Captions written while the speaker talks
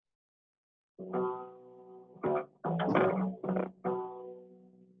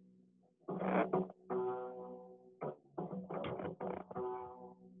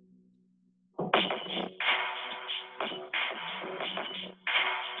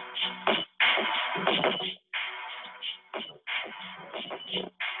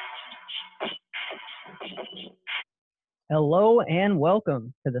Hello and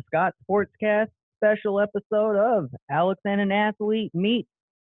welcome to the Scott Sportscast special episode of Alex and an Athlete Meet,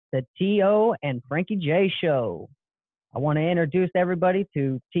 the T.O. and Frankie J show. I want to introduce everybody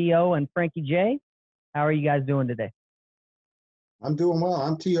to T.O. and Frankie J. How are you guys doing today? I'm doing well.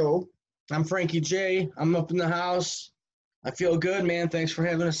 I'm T.O. I'm Frankie J. I'm up in the house. I feel good, man. Thanks for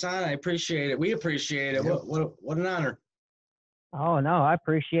having us on. I appreciate it. We appreciate it. Yep. What an honor. Oh, no, I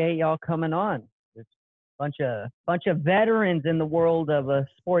appreciate y'all coming on. Bunch of veterans in the world of a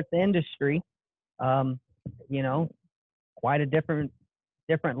sports industry. Quite a different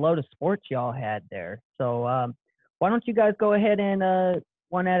load of sports y'all had there. So why don't you guys go ahead and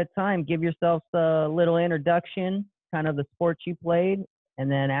one at a time give yourselves a little introduction, kind of the sports you played,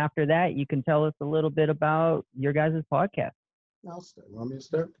 and then after that you can tell us a little bit about your guys' podcast. I'll start. Want me to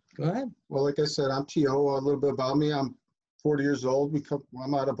start? Go ahead. Well, like I said, I'm T.O. A little bit about me. I'm 40 years old.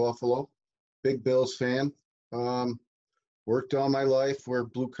 I'm out of Buffalo. Big Bills fan. Worked all my life. We're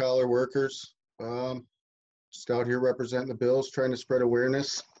blue-collar workers. Just out here representing the Bills, trying to spread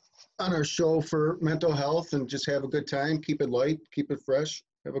awareness on our show for mental health and just have a good time, keep it light, keep it fresh,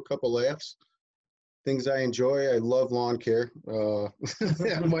 have a couple laughs. Things I enjoy. I love lawn care.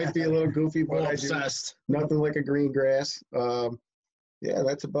 That might be a little goofy, but I do. Nothing like a green grass. Yeah,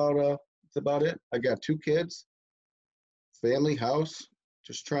 that's about it. I got 2 kids, family, house,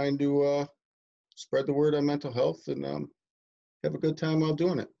 just trying to spread the word on mental health and have a good time while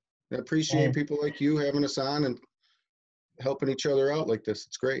doing it. I appreciate people like you having us on and helping each other out like this.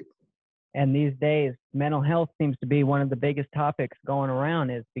 It's great. And these days, mental health seems to be one of the biggest topics going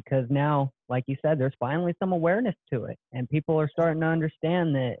around, is because now, like you said, there's finally some awareness to it. And people are starting to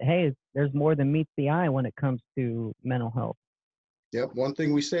understand that, hey, there's more than meets the eye when it comes to mental health. Yep. One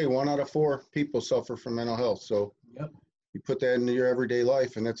thing we say, 1 out of 4 people suffer from mental health. So Yep. You put that into your everyday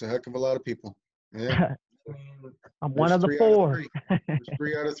life, and that's a heck of a lot of people. Yeah. I'm one of the 4. There's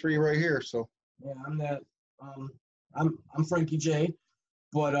 3 out of 3 right here. So Yeah, I'm that. I'm Frankie J.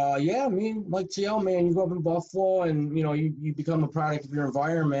 But yeah, I mean, like T.O., man, you grow up in Buffalo, and you become a product of your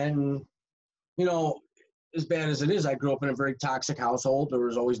environment. And as bad as it is, I grew up in a very toxic household. There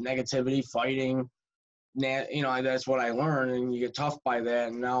was always negativity, fighting. That's what I learned, and you get tough by that.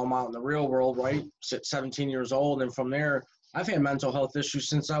 And now I'm out in the real world, right? 17 years old, and from there, I've had mental health issues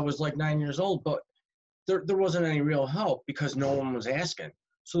since I was like 9 years old. But there wasn't any real help because no one was asking.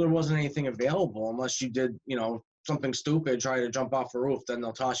 So there wasn't anything available unless you did, something stupid, try to jump off a roof, then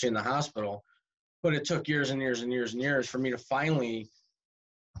they'll toss you in the hospital. But it took years and years and years and years for me to finally,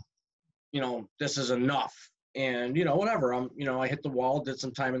 this is enough. And, whatever, I hit the wall, did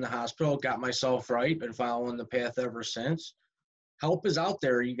some time in the hospital, got myself right, been following the path ever since. Help is out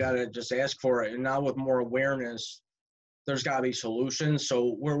there. You got to just ask for it. And now with more awareness, there's got to be solutions.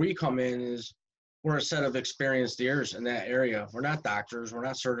 So where we come in is we're a set of experienced ears in that area. We're not doctors. We're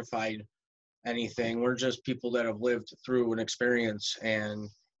not certified anything. We're just people that have lived through an experience. And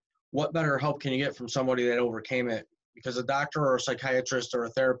what better help can you get from somebody that overcame it? Because a doctor or a psychiatrist or a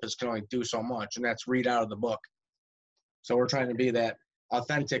therapist can only do so much, and that's read out of the book. So we're trying to be that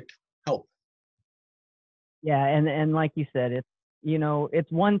authentic help. Yeah, and like you said,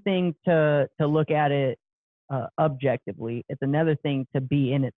 it's one thing to look at it objectively. It's another thing to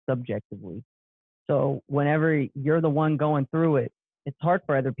be in it subjectively. So whenever you're the one going through it, it's hard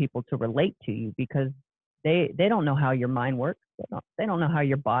for other people to relate to you because they don't know how your mind works. They don't know how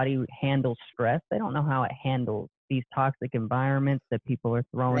your body handles stress. They don't know how it handles these toxic environments that people are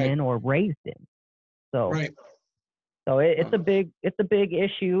thrown in or raised in. So, it's a big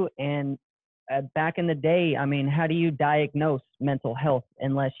issue. And back in the day, I mean, how do you diagnose mental health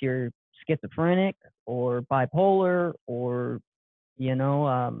unless you're schizophrenic or bipolar or,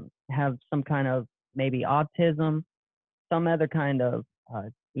 have some kind of maybe autism, some other kind of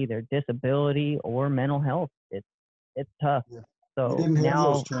either disability or mental health. It's tough. Yeah. So we didn't have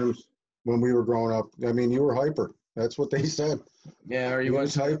now, those terms when we were growing up. I mean, you were hyper. That's what they said. Yeah, or he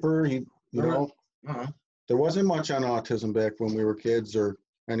was hyper. There wasn't much on autism back when we were kids or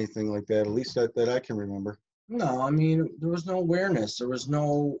anything like that. At least that I can remember. No, I mean, there was no awareness. It was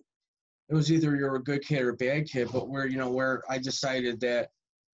either you're a good kid or a bad kid. But where I decided that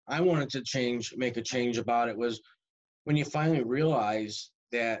I wanted to make a change about it was when you finally realize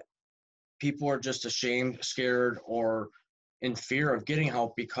that people are just ashamed, scared, or in fear of getting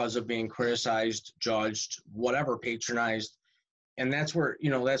help because of being criticized, judged, whatever, patronized. And that's where,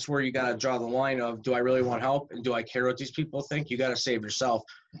 that's where you got to draw the line of, do I really want help? And do I care what these people think? You got to save yourself.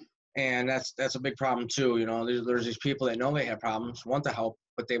 And that's a big problem too. There's these people that know they have problems, want the help,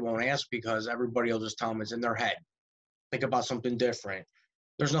 but they won't ask because everybody will just tell them it's in their head. Think about something different.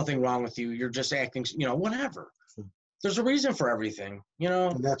 There's nothing wrong with you. You're just acting, whatever. There's a reason for everything,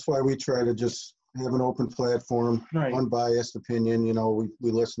 And that's why we try to just have an open platform, Right. unbiased opinion.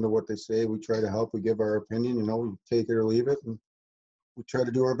 We listen to what they say. We try to help. We give our opinion. We take it or leave it, and we try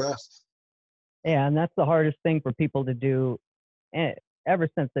to do our best. Yeah, and that's the hardest thing for people to do ever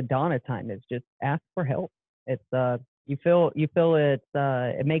since the dawn of time, is just ask for help. It's you feel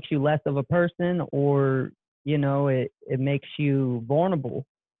it makes you less of a person, or it makes you vulnerable.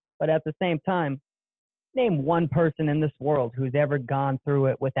 But at the same time, name one person in this world who's ever gone through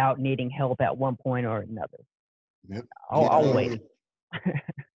it without needing help at one point or another. Yep. I'll wait.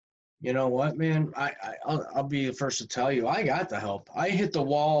 You know what, man? I'll be the first to tell you, I got the help. I hit the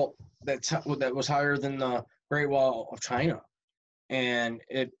wall that was higher than the Great Wall of China, and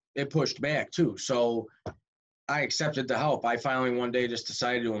it pushed back too. So I accepted the help. I finally one day just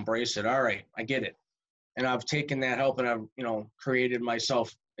decided to embrace it. All right, I get it, and I've taken that help and I've created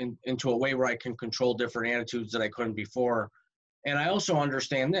myself into a way where I can control different attitudes that I couldn't before. And I also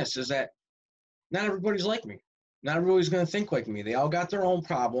understand this, is that not everybody's like me. Not everybody's going to think like me. They all got their own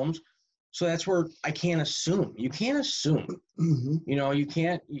problems. So that's where I can't assume. You can't assume. Mm-hmm. You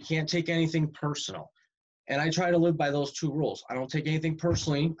can't take anything personal. And I try to live by those two rules. I don't take anything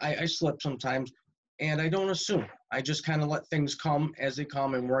personally. I slip sometimes, and I don't assume. I just kind of let things come as they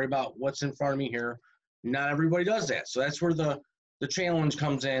come and worry about what's in front of me here. Not everybody does that. So that's where the challenge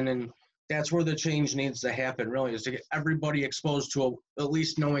comes in, and that's where the change needs to happen, really, is to get everybody exposed to at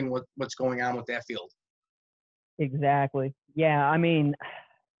least knowing what's going on with that field. Exactly. Yeah, I mean,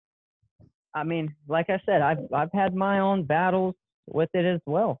 like I said, I've had my own battles with it as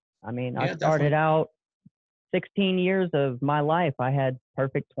well. I mean, Yeah, I started definitely. out 16 years of my life, I had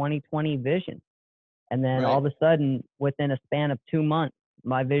perfect 20/20 vision. And then all of a sudden, within a span of 2 months,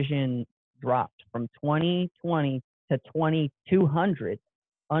 my vision dropped from 20/20 to 20/200,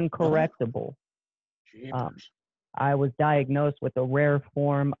 uncorrectable. I was diagnosed with a rare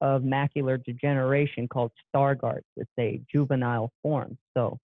form of macular degeneration called Stargardt's. It's a juvenile form.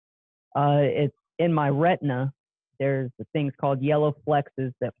 So it's in my retina. There's things called yellow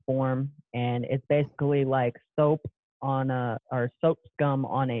flexes that form, and it's basically like soap or soap scum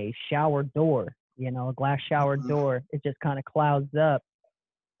on a shower door, a glass shower door. It just kind of clouds up.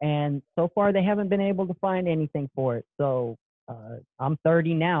 And so far, they haven't been able to find anything for it. So I'm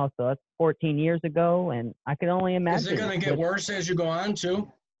 30 now, so that's 14 years ago, and I can only imagine. Is it going to get worse as you go on,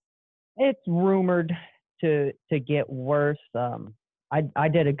 too? It's rumored to get worse. I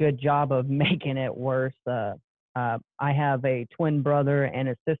did a good job of making it worse. I have a twin brother and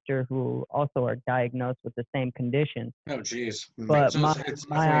a sister who also are diagnosed with the same condition. Oh, geez. But my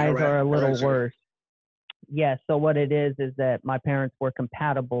eyes are a little worse. Yeah, so what it is that my parents were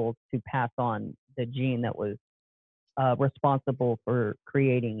compatible to pass on the gene that was responsible for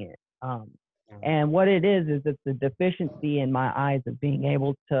creating it. And what it is it's a deficiency in my eyes of being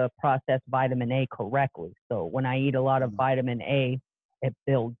able to process vitamin A correctly. So when I eat a lot of vitamin A, it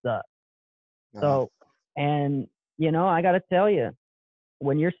builds up. So, and I got to tell you,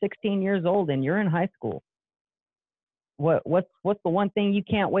 when you're 16 years old and you're in high school, what's the one thing you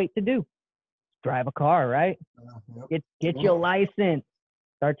can't wait to do? Drive a car, right? Get your license.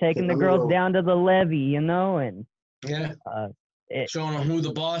 Start taking the girls down to the levee, and showing them who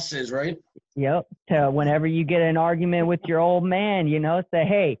the boss is, right? Yep. Whenever you get an argument with your old man, say,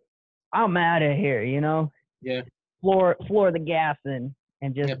 "Hey, I'm out of here," Yeah. Floor the gas and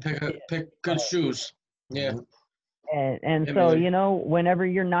just pick good shoes. Yeah. And so, whenever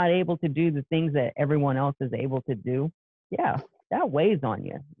you're not able to do the things that everyone else is able to do, yeah, that weighs on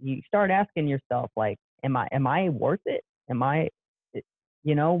you. You start asking yourself, like, am I worth it?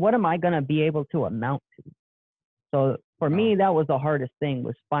 What am I going to be able to amount to? So for me, that was the hardest thing,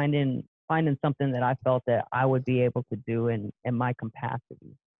 was finding something that I felt that I would be able to do in my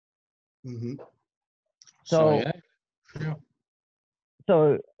capacity. Mm-hmm. So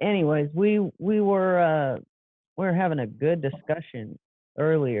anyways, we were having a good discussion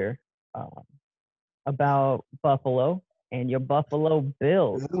earlier about Buffalo and your Buffalo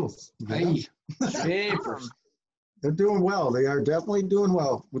Bills. Hey. They're doing well. They are definitely doing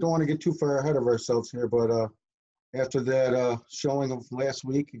well. We don't want to get too far ahead of ourselves here, but after that showing of last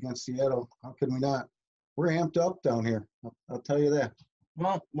week against Seattle, how can we not? We're amped up down here. I'll tell you that.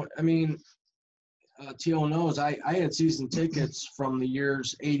 Well, I mean, T.O. knows, I had season tickets from the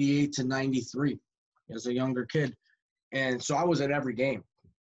years 88 to 93 as a younger kid. And so I was at every game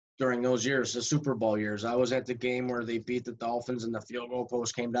during those years, the Super Bowl years. I was at the game where they beat the Dolphins and the field goal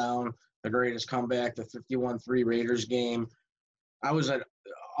post came down, the greatest comeback, the 51-3 Raiders game. I was at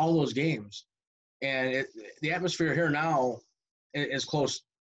all those games. And the atmosphere here now is close.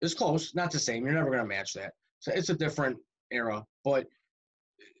 It's close, not the same. You're never going to match that. So it's a different era, but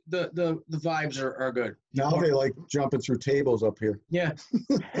the vibes are good. Now they like jumping through tables up here. Yeah,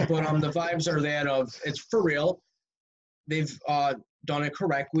 but the vibes are that of it's for real. They've done it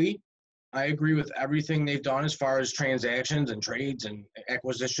correctly. I agree with everything they've done as far as transactions and trades and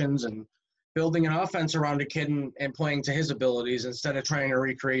acquisitions and building an offense around a kid and playing to his abilities instead of trying to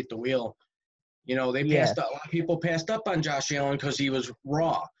recreate the wheel. You know, a lot of people passed up on Josh Allen because he was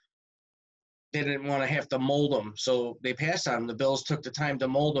raw. They didn't want to have to mold him, so they passed on him. The Bills took the time to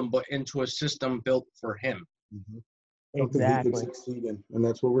mold him, but into a system built for him. Mm-hmm. Exactly. He could succeed in, and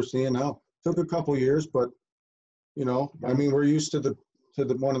that's what we're seeing now. Took a couple years, but you know, I mean, we're used to the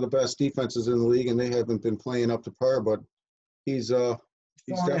one of the best defenses in the league, and they haven't been playing up to par. But he's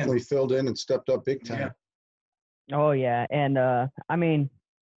definitely filled in and stepped up big time. Yeah. Oh yeah, and I mean,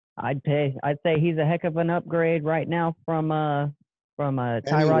 I'd say he's a heck of an upgrade right now from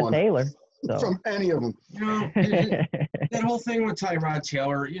Tyrod Taylor. So. From any of them. You know, that whole thing with Tyrod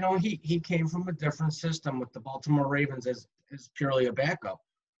Taylor, you know, he came from a different system with the Baltimore Ravens as purely a backup.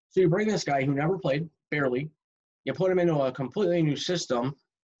 So you bring this guy who never played, barely, you put him into a completely new system,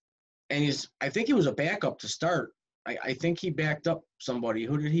 and I think he was a backup to start. I think he backed up somebody.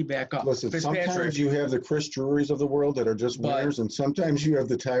 Who did he back up? Listen, sometimes you have the Chris Drurys of the world that are just winners, and sometimes you have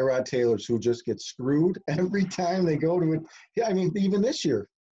the Tyrod Taylors who just get screwed every time they go to it. Yeah, I mean, even this year,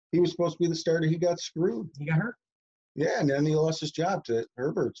 he was supposed to be the starter. He got screwed. He got hurt. Yeah, and then he lost his job to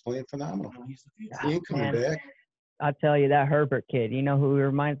Herbert's playing phenomenal. He ain't coming back. I tell you, that Herbert kid, you know who he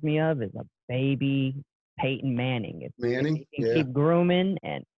reminds me of? Is a baby Peyton Manning. Manning? He can keep grooming,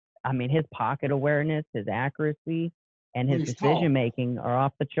 and I mean, his pocket awareness, his accuracy, and his decision-making are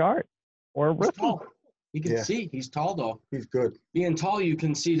off the chart. Or a rookie. You can see. He's tall, though. He's good. Being tall, you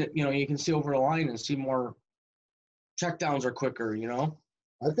can see that, you know, you can see over the line and see more checkdowns are quicker, you know?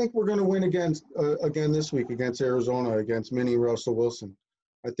 I think we're going to win again this week against Arizona, against Mini Russell Wilson.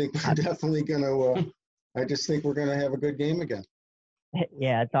 I think we're definitely going to I just think we're going to have a good game again.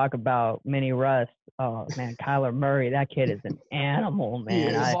 Yeah, talk about Mini Russ. Oh, man, Kyler Murray, that kid is an animal, man.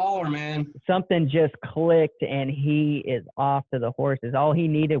 He's a baller, man. Something just clicked, and he is off to the horses. All he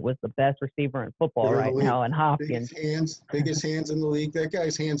needed was the best receiver in football right now, and Hopkins. Biggest hands in the league. That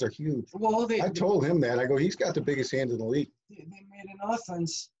guy's hands are huge. Well, I told him that. I go, he's got the biggest hands in the league. They made an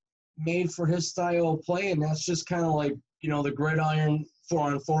offense made for his style of play, and that's just kind of like, you know, the gridiron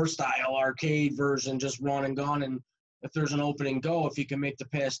 4-on-4 style arcade version, just run and gun, and if there's an opening, go. If you can make the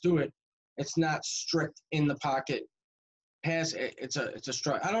pass, do it. It's not strict in the pocket pass. It's a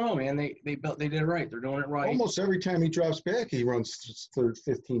strike. I don't know, man. They did it right. They're doing it right. Almost every time he drops back, he runs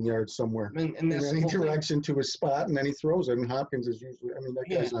 15 yards somewhere. And that's in any direction to his spot, and then he throws it. And Hopkins is usually, I mean, that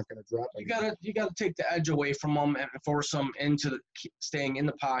guy's not going to drop it. You gotta take the edge away from him and force him into staying in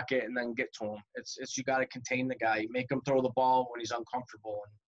the pocket and then get to him. It's you got to contain the guy, make him throw the ball when he's uncomfortable.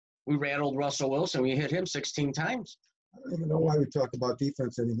 And we rattled Russell Wilson. We hit him 16 times. I don't even know why we talk about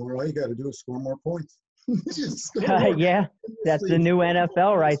defense anymore. All you got to do is score more points. Yeah, that's the new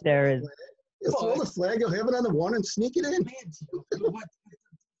NFL right there. You throw the flag, you'll have it on the one and sneak it in.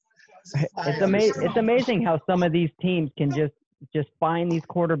 It's amazing how some of these teams can just find these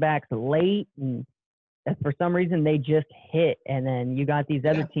quarterbacks late, and for some reason they just hit. And then you got these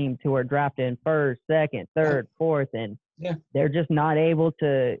other teams who are drafted in first, second, third, fourth, and they're just not able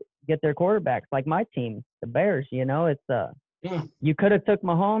to get their quarterbacks. Like my team, the Bears. You know, it's you could have took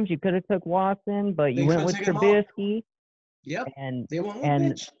Mahomes, you could have took Watson, but you went with Trubisky. Yep. And they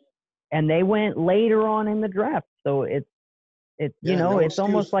went and they went later on in the draft. So it's you know, it's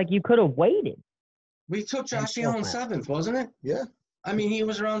almost like you could have waited. We took Josh Allen 7th, wasn't it? Yeah. I mean, he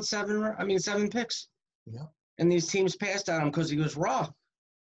was around 7 picks. Yeah. And these teams passed on him because he was raw.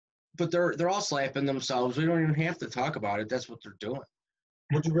 But they're all slapping themselves. We don't even have to talk about it. That's what they're doing.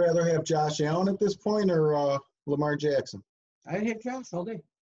 Would you rather have Josh Allen at this point or Lamar Jackson? I'd hit Josh all day.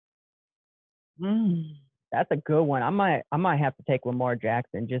 That's a good one. I might have to take Lamar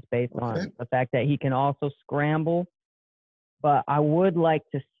Jackson just based on the fact that he can also scramble. But I would like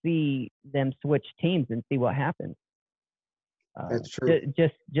to see them switch teams and see what happens. That's true.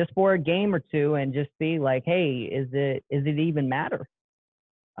 Just for a game or two and just see like, hey, is it even matter?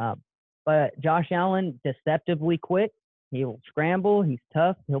 But Josh Allen, deceptively quick. He'll scramble. He's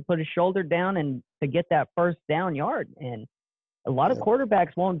tough. He'll put his shoulder down and to get that first down yard. And a lot of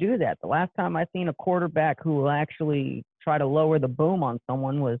quarterbacks won't do that. The last time I seen a quarterback who will actually try to lower the boom on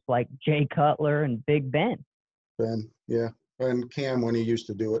someone was like Jay Cutler and Big Ben. Ben, yeah. And Cam when he used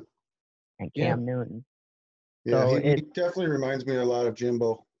to do it. And Cam Newton. Yeah, So he definitely reminds me a lot of Jim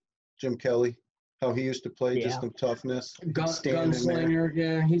Kelly, how he used to play, just some toughness. Gunslinger,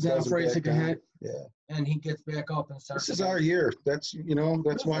 yeah, he's not afraid to take a hit. Yeah. And he gets back up and starts. This is our year. That's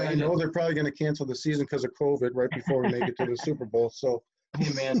why I know they're probably going to cancel the season because of COVID right before we make it to the Super Bowl. So,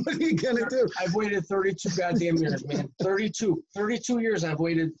 hey, man. What are you going to do? I've waited 32 goddamn years, man. 32 years I've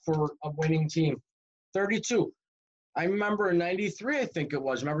waited for a winning team. 32. I remember in '93, I think it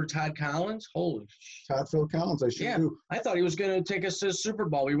was. Remember Todd Collins? Holy shit. Todd Phil Collins, I sure do. I thought he was going to take us to the Super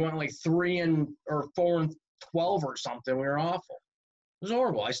Bowl. We went like 4-12 or something. We were awful. It was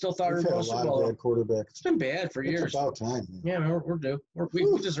horrible. I still thought we were going to Super Bowl. Bad quarterbacks. It's been bad for years. It's about time. Man. Yeah, man, we're due.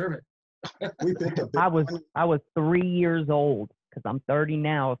 We deserve it. We picked a big I was 3 years old because I'm 30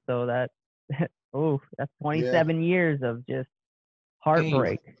 now, so that's 27 years of just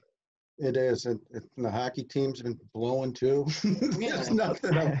heartbreak. It is, and the hockey team's been blowing too. There's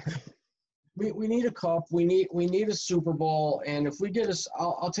nothing else. We need a cup. We need a Super Bowl, and if we get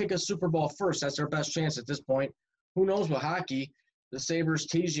I'll take a Super Bowl first. That's our best chance at this point. Who knows with hockey? The Sabres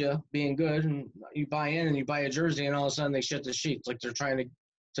tease you being good, and you buy in and you buy a jersey, and all of a sudden they shit the sheets like they're trying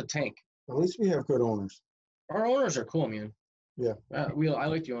to tank. At least we have good owners. Our owners are cool, man. Yeah. I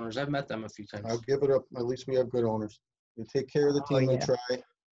like the owners. I've met them a few times. I'll give it up. At least we have good owners. They take care of the team. They try.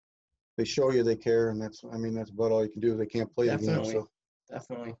 They show you they care, and that's about all you can do. They can't play the game. So.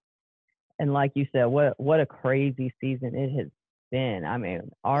 Definitely. And like you said, what a crazy season it has been. I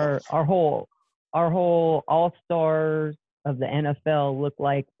mean, our whole all-stars of the NFL look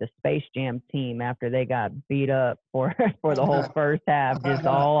like the Space Jam team after they got beat up for the whole first half, just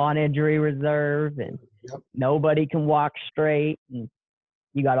all on injury reserve, and nobody can walk straight. And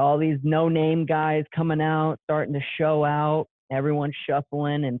you got all these no-name guys coming out, starting to show out. Everyone's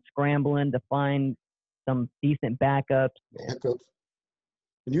shuffling and scrambling to find some decent backups. And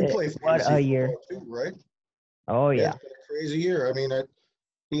you play what a year too, right? Oh yeah. It's been a crazy year. I mean,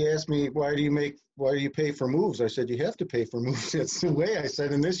 he asked me why do you pay for moves? I said you have to pay for moves. That's the way. I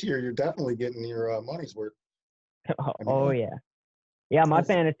said, and this year you're definitely getting your money's worth. Yeah. My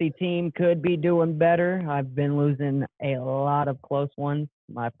fantasy team could be doing better. I've been losing a lot of close ones.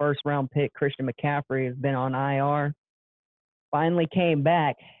 My first round pick, Christian McCaffrey, has been on IR. Finally came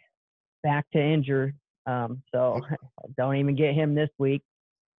back to injured. So don't even get him this week.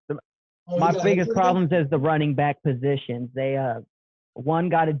 My biggest problems is the running back positions. They one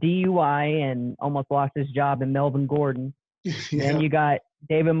got a DUI and almost lost his job in Melvin Gordon. Then you got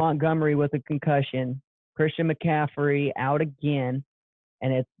David Montgomery with a concussion, Christian McCaffrey out again,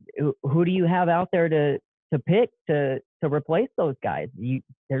 and it's who do you have out there to pick to replace those guys?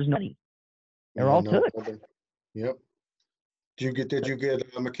 There's nobody. They're all took. Yep. Did you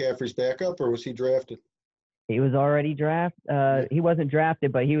get McCaffrey's backup, or was he drafted? He was already drafted. He wasn't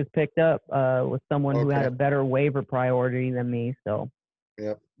drafted, but he was picked up with someone who had a better waiver priority than me. So.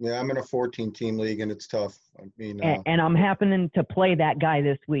 Yep. Yeah, I'm in a 14-team league, and it's tough. I mean, and I'm happening to play that guy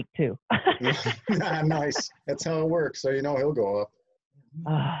this week too. Nice. That's how it works. So he'll go up.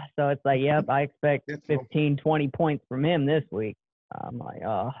 So it's like, yep, I expect 15, 20 points from him this week. I'm like,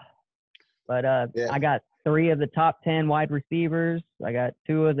 But I got 3 of the top 10 wide receivers. I got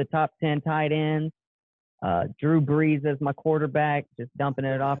 2 of the top 10 tight ends. Drew Brees as my quarterback, just dumping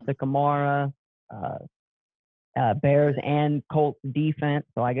it off to Kamara. Bears and Colts defense,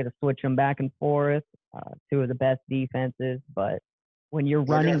 so I get to switch them back and forth. 2 of the best defenses, but when your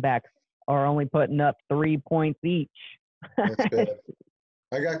running backs are only putting up 3 points each. That's bad.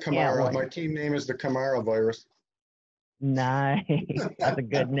 I got Kamara. My team name is the Kamara virus. Nice. That's a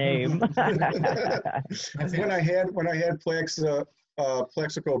good name. When I had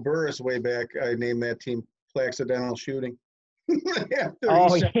Plexico Burris way back, I named that team Plaxidental Shooting.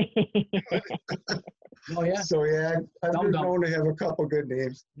 Oh yeah. So I've been known to have a couple good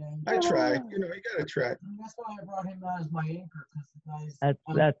names. Yeah. I try. You gotta try. That's why I brought him as my anchor, because the guys.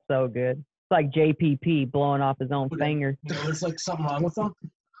 That's so good. It's like JPP blowing off his own finger. There's like something wrong with him.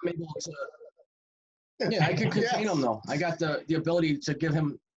 I'm able to. Yeah, I can contain him though. I got the ability to give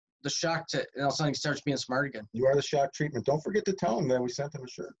him the shock and all of a sudden he starts being smart again. You are the shock treatment. Don't forget to tell him that we sent him a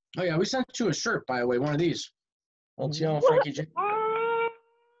shirt. Oh yeah, we sent you a shirt, by the way, one of these. Old TL Frankie J.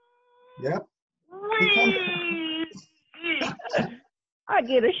 Yep. I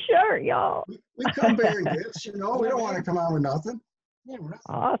get a shirt, y'all. We come bearing gifts, we don't want to come out with nothing.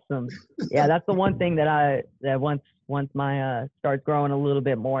 Awesome. Yeah, that's the one thing that once once my starts growing a little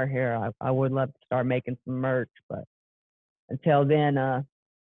bit more here, I would love to start making some merch. But until then,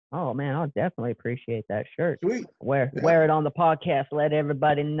 oh man, I'll definitely appreciate that shirt. Sweet. Wear it on the podcast. Let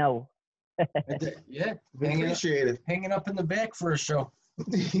everybody know. Yeah, Appreciate it. Hanging up in the back for a show.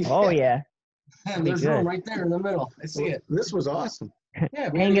 Oh yeah. And there's room right there in the middle. I see it. This was awesome. Yeah,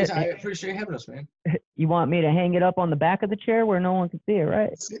 man, I appreciate having us, man. You want me to hang it up on the back of the chair where no one can see it,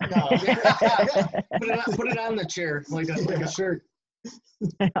 right? No. Put it on the chair like a shirt.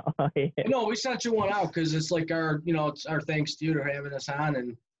 Oh, yeah. No, we sent you one out because it's like it's our thanks to you for having us on,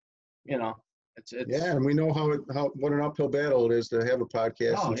 and it's Yeah, and we know what an uphill battle it is to have a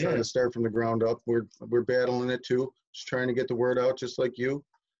podcast and trying to start from the ground up. We're battling it too, just trying to get the word out, just like you,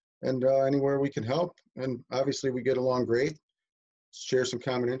 and anywhere we can help. And obviously, we get along great, share some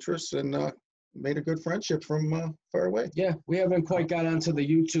common interests, and made a good friendship from far away. Yeah, we haven't quite got onto the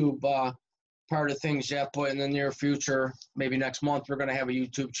YouTube part of things yet, but in the near future, maybe next month, we're going to have a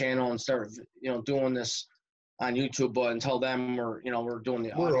YouTube channel and start doing this on YouTube. But until then, we're doing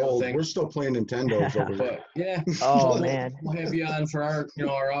the audio thing. We're still playing Nintendos over here. But yeah. Oh man. We'll have you on for our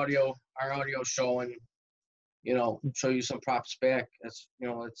audio show and show you some props back. That's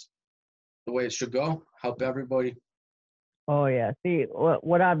it's the way it should go. Help everybody. Oh yeah. See,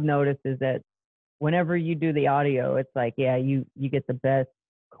 what I've noticed is that whenever you do the audio, it's like, yeah, you get the best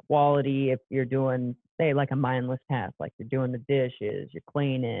quality if you're doing, say, like a mindless task, like you're doing the dishes, you're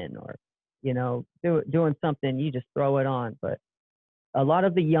cleaning, or doing something, you just throw it on. But a lot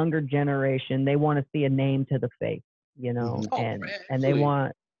of the younger generation, they want to see a name to the face, and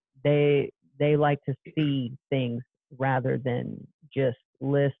they like to see things rather than just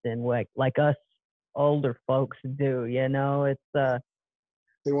listen like us older folks do. It's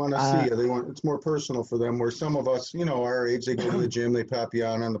they want to see it. It's more personal for them. Where some of us, our age, they go to the gym, they pop you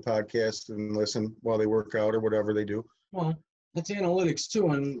on the podcast and listen while they work out or whatever they do. Well, it's analytics too,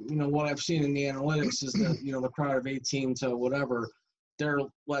 and what I've seen in the analytics is that the crowd of 18 to whatever, they're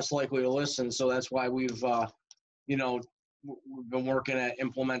less likely to listen. So that's why we've been working at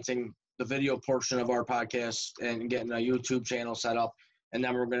implementing the video portion of our podcast and getting a YouTube channel set up. And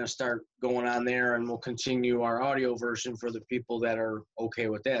then we're going to start going on there, and we'll continue our audio version for the people that are okay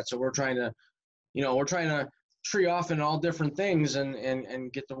with that. So we're trying to tree off in all different things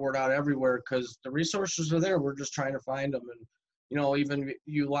and get the word out everywhere, because the resources are there. We're just trying to find them. And, even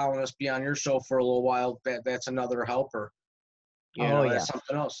you allowing us be on your show for a little while, that's another helper. That's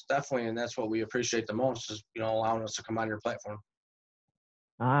something else, definitely. And that's what we appreciate the most is, allowing us to come on your platform.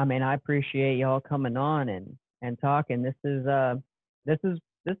 I mean, I appreciate y'all coming on and talking. This is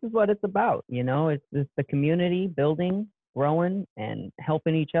what it's about. It's the community building, growing, and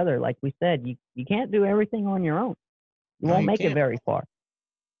helping each other. Like we said, you can't do everything on your own. You won't make it very far.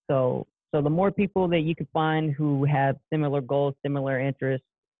 So the more people that you can find who have similar goals, similar interests,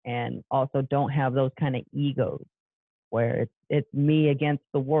 and also don't have those kind of egos where it's me against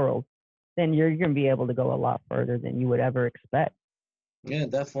the world, then you're going to be able to go a lot further than you would ever expect. Yeah,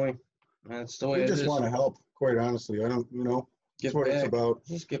 definitely. That's the way we it is. just want to help, quite honestly. I don't, that's what it's about.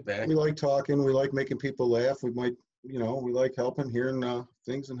 Just get back. We like talking. We like making people laugh. We might, we like helping, hearing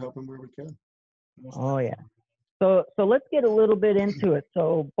things and helping where we can. Oh, yeah. So let's get a little bit into it.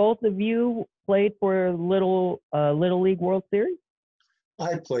 So both of you played for Little League World Series?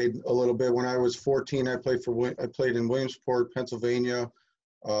 I played a little bit when I was 14. I played in Williamsport, Pennsylvania,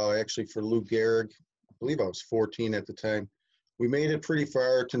 actually for Lou Gehrig. I believe I was 14 at the time. We made it pretty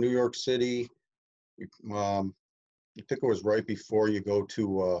far to New York City. I think it was right before you go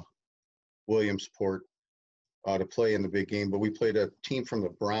to Williamsport to play in the big game. But we played a team from the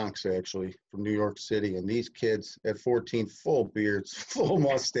Bronx, actually, from New York City. And these kids at 14, full beards, full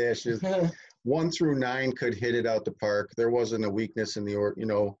mustaches, 1 through 9 could hit it out the park. There wasn't a weakness in the,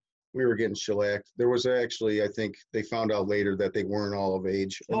 we were getting shellacked. There was actually, I think they found out later that they weren't all of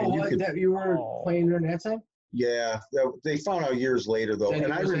age. That you were playing during that time? Yeah, they found out years later though.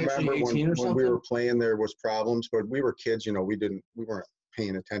 And I remember when we were playing, there was problems, but we were kids, we weren't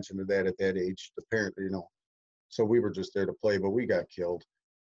paying attention to that at that age. Apparently, so we were just there to play, but we got killed.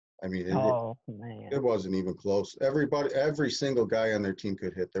 I mean, it wasn't even close. Every single guy on their team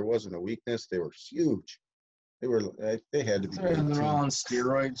could hit. There wasn't a weakness. They were huge. They had to be. They're all on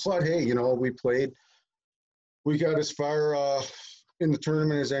steroids. But hey, we played. We got as far in the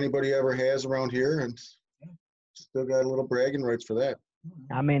tournament as anybody ever has around here, and still got a little bragging rights for that.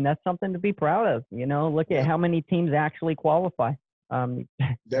 I mean, that's something to be proud of. Look at how many teams actually qualify. That's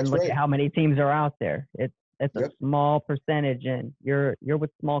and look right. at how many teams are out there. It's a small percentage, and you're with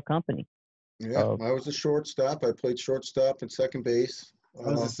small company. Yeah, I was a shortstop. I played shortstop and second base.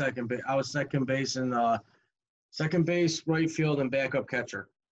 I was second base, and Second base, right field, and backup catcher.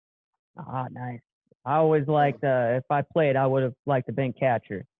 Ah, nice. I always liked, if I played, I would have liked to been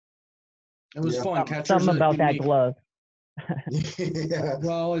catcher. It was Yeah. fun. Catcher's Something about that unique. glove. Yeah.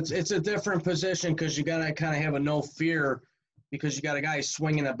 Well, it's a different position because you gotta kind of have a no fear because you got a guy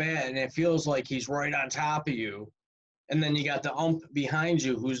swinging a bat and it feels like he's right on top of you, and then you got the ump behind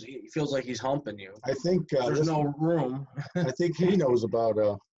you who's he feels like he's humping you. I think There's no room. I think he knows about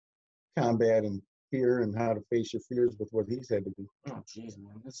combat and fear and how to face your fears with what he's had to do. Oh, jeez,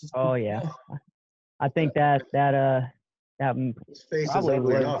 man. This is. Oh, yeah. I think that His face is probably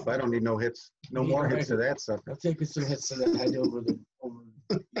ugly was. enough. I don't need no hits, no more hits to that stuff. I've taken some hits to the head over the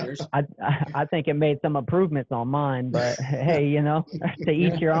years. I think it made some improvements on mine, but hey, you know, to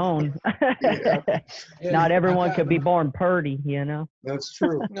each your own. Yeah. Not everyone could be born purdy, you know. That's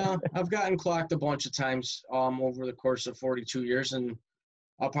true. No, I've gotten clocked a bunch of times over the course of 42 years, and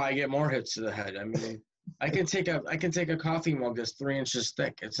I'll probably get more hits to the head. I mean, I can take a coffee mug that's 3 inches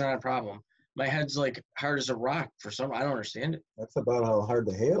thick. It's not a problem. My head's like hard as a rock for some. I don't understand it. That's about how hard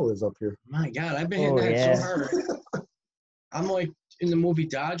the hail is up here. My God, I've been hitting Oh, that yeah. so hard. I'm like in the movie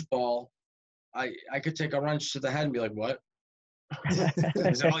Dodgeball. I could take a wrench to the head and be like, "What? Is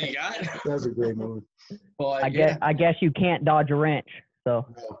that all you got?" That's a great movie. But I guess you can't dodge a wrench, so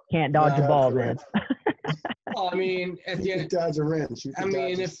No. can't dodge a Dodge ball a then. wrench. Well, I mean, at the You end, can dodge a wrench. You I can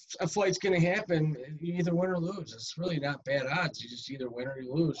mean, dodge if a fight's gonna happen, you either win or lose. It's really not bad odds. You just either win or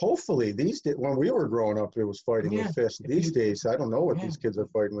you lose. Hopefully, when we were growing up, it was fighting Yeah. with fists. If These you- days, I don't know what Yeah. these kids are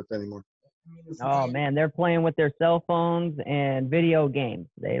fighting with anymore. I mean, if Oh we- man, they're playing with their cell phones and video games.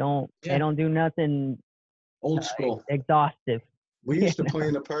 They don't Yeah. do nothing Old school. exhaustive. We used to play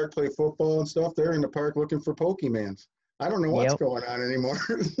in the park, play football and stuff. They're in the park looking for Pokemans. I don't know what's Yep. going on anymore.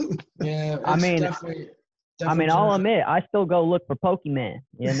 Yeah, I it's mean- definitely I'll admit, I still go look for Pokemon.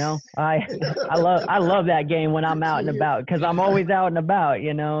 You know, I love that game when I'm out and about because I'm always out and about.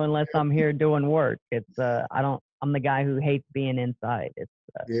 You know, unless I'm here doing work. It's I'm the guy who hates being inside. It's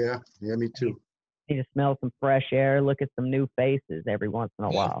Yeah, me too. need to smell some fresh air, look at some new faces every once in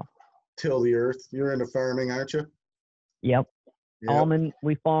a Yeah. while. Till the earth. You're into farming, aren't you? Yep. Yep.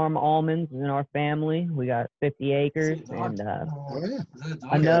 We farm almonds in our family. We got 50 acres and Oh,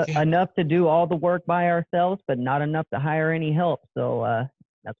 yeah. enough to do all the work by ourselves, but not enough to hire any help. So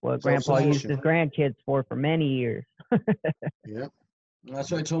that's what Grandpa used his grandkids for many years. Yeah. That's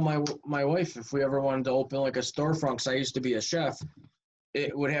what I told my wife. If we ever wanted to open like a storefront, because I used to be a chef,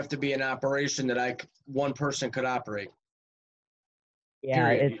 it would have to be an operation that one person could operate. Yeah,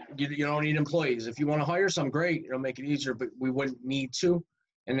 Period. You don't need employees. If you want to hire some, great. It'll make it easier, but we wouldn't need to.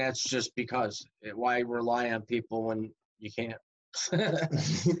 And that's just because. Why rely on people when you can't?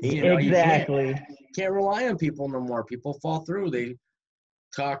 exactly. You can't rely on people no more. People fall through. They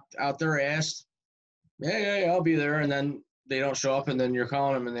talk out their ass. Yeah, I'll be there. And then they don't show up, and then you're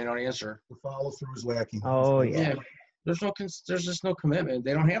calling them, and they don't answer. The follow through is lacking. Oh, yeah. There's just no commitment.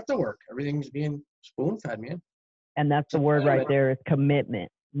 They don't have to work. Everything's being spoon fed, man. And that's the word right there is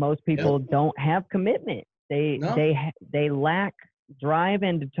commitment. Most people don't have commitment. They lack drive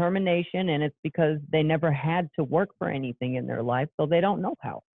and determination, and it's because they never had to work for anything in their life, so they don't know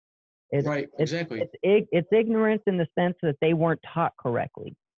how. Exactly. It's ignorance in the sense that they weren't taught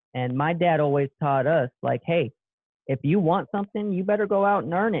correctly. And my dad always taught us, like, hey, if you want something, you better go out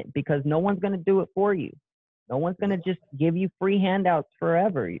and earn it because no one's going to do it for you. No one's going to just give you free handouts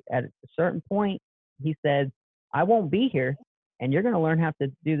forever. At a certain point, he said, I won't be here, and you're going to learn how to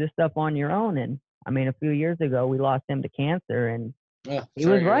do this stuff on your own. And I mean, a few years ago, we lost him to cancer, and he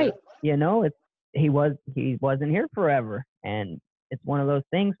was right. You know, he wasn't here forever, and it's one of those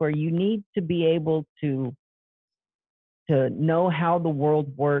things where you need to be able to know how the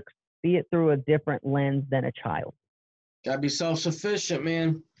world works, see it through a different lens than a child. Gotta be self-sufficient,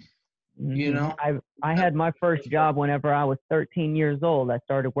 man. You know, I had my first job whenever I was 13 years old. I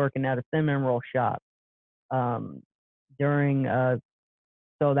started working at a cinnamon roll shop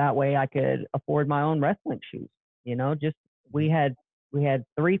so that way I could afford my own wrestling shoes. You know, just we had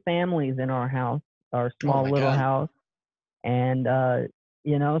 3 families in our house, our small little house, and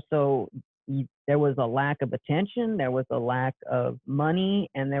you know, so there was a lack of attention, there was a lack of money,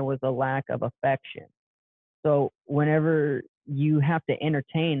 and there was a lack of affection. So whenever you have to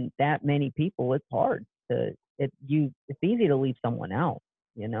entertain that many people, it's hard it's easy to leave someone out,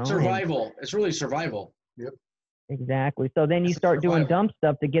 you know. Survival. It's really survival. Yep. Exactly. So then you start doing dumb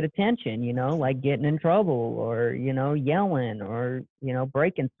stuff to get attention, you know, like getting in trouble or, you know, yelling or, you know,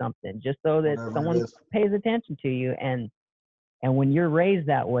 breaking something just so that someone pays attention to you. And when you're raised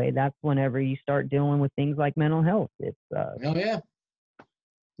that way, that's whenever you start dealing with things like mental health. It's Oh yeah.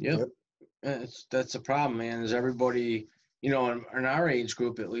 Yep. That's the problem, man. Is everybody, in our age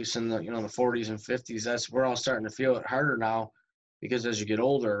group, at least in the the 40s and 50s, we're all starting to feel it harder now, because as you get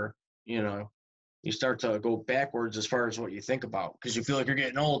older, you start to go backwards as far as what you think about, because you feel like you're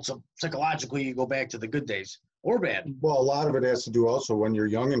getting old. So psychologically, you go back to the good days or bad. Well, a lot of it has to do also when you're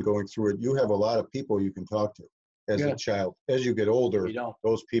young and going through it, you have a lot of people you can talk to as a child. As you get older,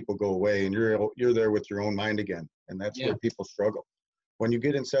 those people go away and you're there with your own mind again. And that's where people struggle. When you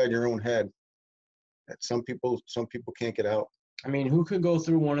get inside your own head, that some people can't get out. I mean, who could go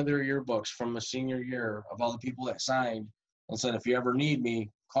through one of their yearbooks from a senior year of all the people that signed and said, if you ever need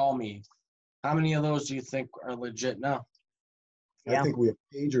me, call me? How many of those do you think are legit now? I think we have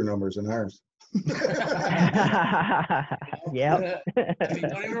pager numbers in ours. Yeah. I mean,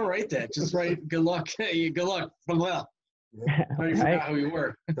 don't even write that. Just write good luck. Good luck. Well, I forgot who you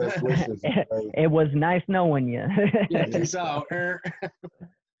were. Best wishes. It was nice knowing you. Yeah, peace out.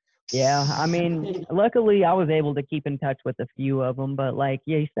 Yeah, I mean, luckily I was able to keep in touch with a few of them, but like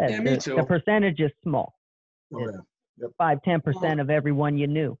you said, me too. the percentage is small. Oh, yeah. Yep. 5-10% of everyone you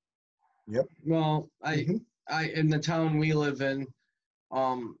knew. Yep. Well, I in the town we live in,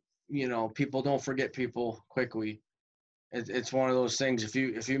 people don't forget people quickly. It's one of those things.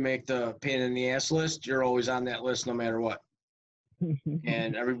 If you make the pain in the ass list, you're always on that list no matter what.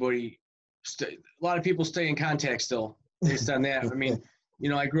 And everybody, a lot of people stay in contact still based on that. I mean,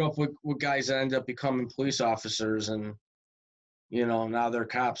 I grew up with guys that ended up becoming police officers, and now they're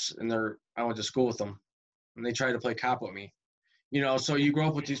cops, and I went to school with them, and they try to play cop with me. So you grow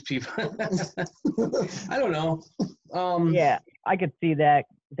up with these people. I don't know. Yeah, I could see that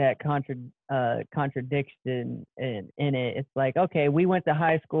contradiction in it. It's like, okay, we went to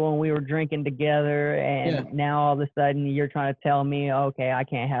high school and we were drinking together, and now all of a sudden you're trying to tell me, okay, I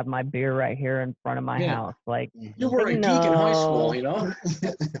can't have my beer right here in front of my house. Like, you were a geek in high school,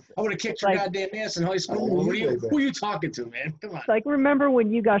 I would have kicked your goddamn ass in high school. Who are you talking to, man? Come on. It's like, remember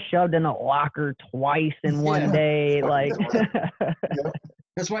when you got shoved in a locker twice in one day? Like,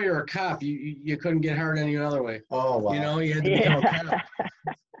 that's why you're a cop. You couldn't get hard any other way. Oh, wow. You had to become a cop.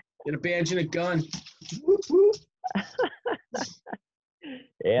 Get a badge and a gun.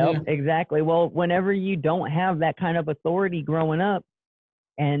 Yep, exactly. Well, whenever you don't have that kind of authority growing up,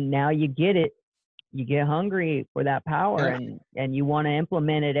 and now you get it, you get hungry for that power, and you want to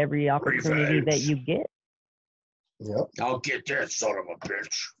implement it every opportunity that you get. Yep. I'll get that son of a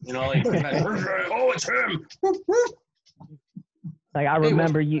bitch. Oh, it's him. Like, I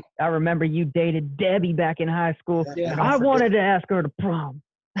remember you dated Debbie back in high school. Yeah, I wanted to ask her to prom.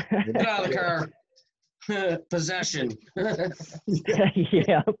 Get out of the car. Possession.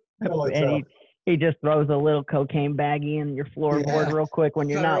 Yeah. And he just throws a little cocaine baggie in your floorboard real quick when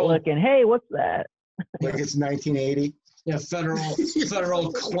you're not looking. Hey, what's that? Like it's 1980. Yeah,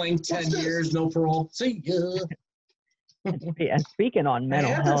 federal clink, 10 years, no parole. See ya. Yeah, speaking on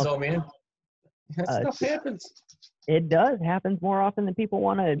mental health. Though, man. That stuff happens. It does. Happens more often than people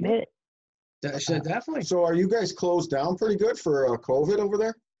want to admit. Definitely. So are you guys closed down pretty good for COVID over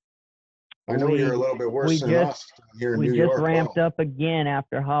there? I know you're a little bit worse than us here in New York. We just ramped up again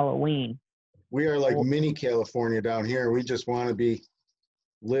after Halloween. We are like mini California down here. We just want to be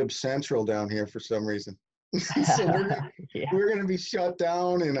lib central down here for some reason. So we're gonna be shut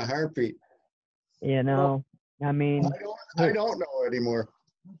down in a heartbeat. I mean, I don't know anymore.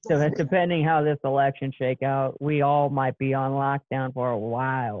 So it's depending how this election shake out, we all might be on lockdown for a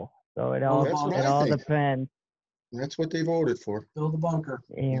while. So it all depends. That's what they voted for. Build the bunker.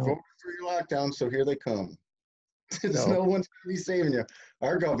 You voted for your lockdown, so here they come. No one's gonna be saving you.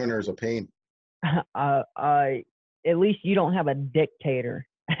 Our governor's a pain. At least you don't have a dictator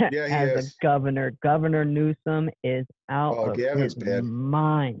as a governor. Governor Newsom is out of his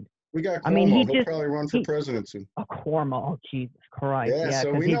mind. We got Cuomo. He'll probably run for president soon. Cuomo, Jesus Christ! Yeah,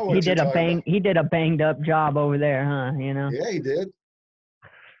 so we know what he did a banged up job over there, huh? Yeah, he did.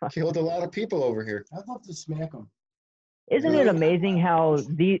 Killed a lot of people over here. I'd love to smack him. Isn't it amazing how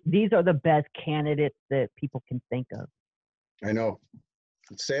these are the best candidates that people can think of? I know.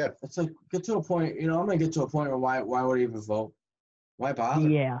 It's sad. It's like, get to a point, I'm going to get to a point where why would I even vote? Why bother?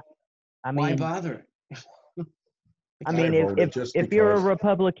 Yeah. I mean, why bother? I mean, if you're a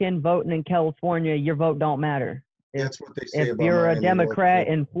Republican voting in California, your vote don't matter. That's what they say. If you're a Democrat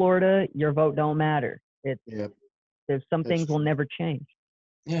in Florida, your vote don't matter. There's some things will never change.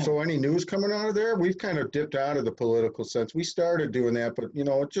 Yeah. So any news coming out of there? We've kind of dipped out of the political sense. We started doing that, but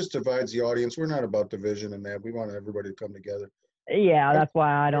it just divides the audience. We're not about division and that. We want everybody to come together. Yeah, that's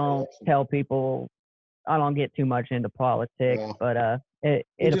why I don't tell people. I don't get too much into politics, but it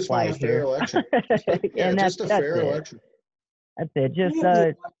applies here. Election. And just a fair election. That's it. Just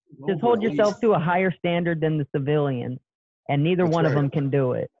just hold yourself to a higher standard than the civilians, and neither That's one of right. them can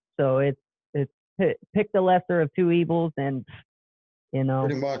do it. So it's pick the lesser of two evils, and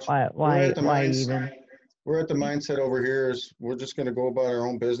Pretty much. why even? We're at the mindset over here is we're just going to go about our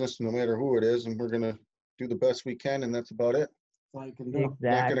own business no matter who it is, and we're going to do the best we can, and that's about it. Not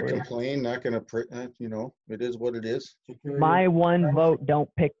going to complain, not going to, it is what it is. My one vote don't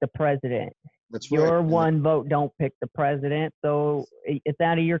pick the president. That's Your right. one vote don't pick the president, so it's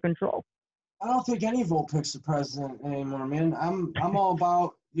out of your control. I don't think any vote picks the president anymore, man. I'm all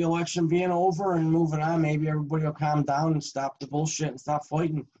about the election being over and moving on. Maybe everybody will calm down and stop the bullshit and stop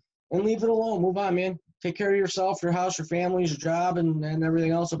fighting and leave it alone. Move on, man. Take care of yourself, your house, your families, your job, and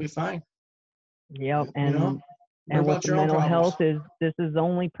everything else will be fine. Yep, and with the mental health this is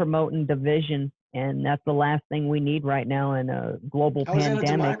only promoting division, and that's the last thing we need right now in a global pandemic.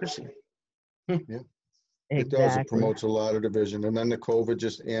 Democracy? Yeah. It does. It promotes a lot of division. And then the COVID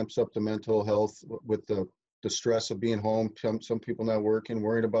just amps up the mental health with the stress of being home. Some people not working,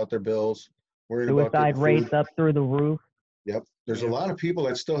 worried about their bills, worried about suicide rates up through the roof. Yep. There's a lot of people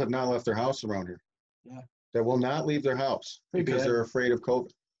that still have not left their house around here. Yeah. That will not leave their house because they're afraid of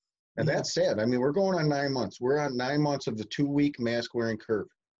COVID. And that's sad. I mean, we're going on 9 months. We're on 9 months of the 2-week mask wearing curve.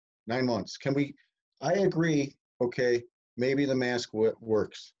 9 months. I agree, okay, maybe the mask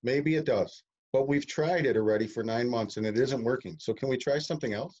works. Maybe it does. But we've tried it already for 9 months and it isn't working. So can we try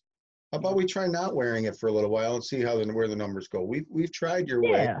something else? How about we try not wearing it for a little while and see where the numbers go? We've tried your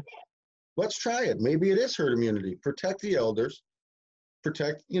way. Let's try it. Maybe it is herd immunity. Protect the elders.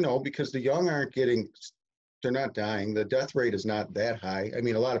 Protect, because the young they're not dying. The death rate is not that high. I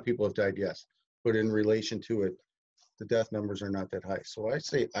mean, a lot of people have died, yes. But in relation to it, the death numbers are not that high. So I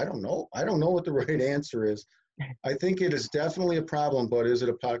say, I don't know. I don't know what the right answer is. I think it is definitely a problem, but is it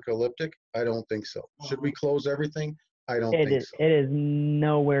apocalyptic? I don't think so. Should we close everything? I don't think so. It is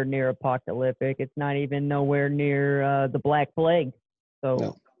nowhere near apocalyptic. It's not even nowhere near the Black Plague.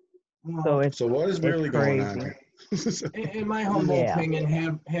 So, no. So what is really going on here? In my humble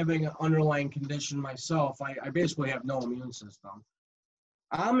opinion, having an underlying condition myself, I basically have no immune system.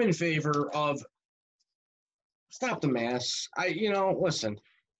 I'm in favor of stop the masks. Listen,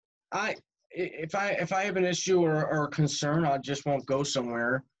 if I have an issue or a concern, I just won't go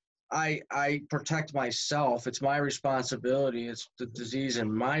somewhere. I protect myself. It's my responsibility. It's the disease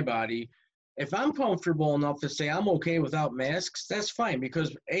in my body. If I'm comfortable enough to say I'm okay without masks, that's fine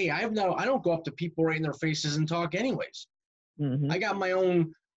because I don't go up to people right in their faces and talk anyways. I got my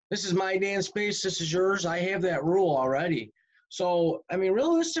own. This is my dance space. This is yours. I have that rule already. So I mean,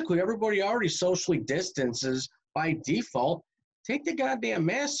 realistically, everybody already socially distances by default. Take the goddamn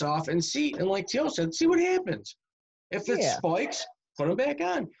masks off and see, and like Teal said, see what happens. If it spikes, put them back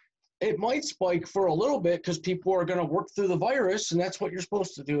on. It might spike for a little bit because people are going to work through the virus, and that's what you're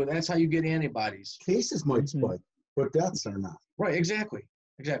supposed to do, and that's how you get antibodies. Cases might spike, but deaths are not. Right, exactly.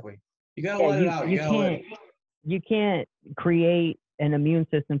 You got to let it out. You can't create an immune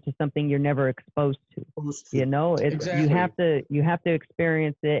system to something you're never exposed to. Exactly. you have to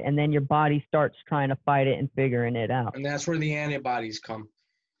experience it, and then your body starts trying to fight it and figuring it out. And that's where the antibodies come.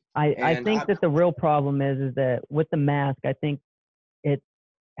 I think that the real problem is that with the mask, I think it's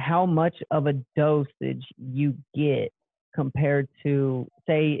how much of a dosage you get compared to,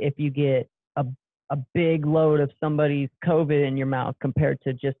 say, if you get a big load of somebody's COVID in your mouth compared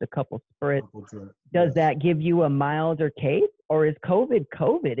to just a couple spritz. Does that give you a milder case, or is COVID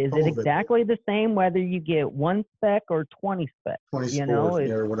COVID? Is it exactly the same whether you get 1 speck or 20 specks? 20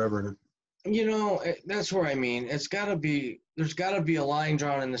 spores, or whatever. That's where there's got to be a line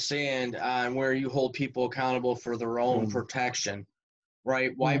drawn in the sand on where you hold people accountable for their own protection,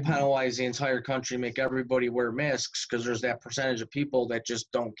 right? Why penalize the entire country, make everybody wear masks? Because there's that percentage of people that just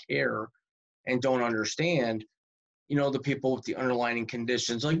don't care and don't understand, the people with the underlying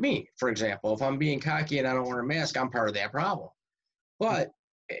conditions like me, for example. If I'm being cocky and I don't wear a mask, I'm part of that problem. But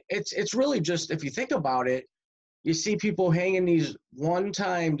it's really just, if you think about it, you see people hanging these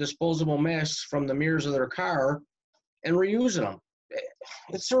one-time disposable masks from the mirrors of their car and reusing them.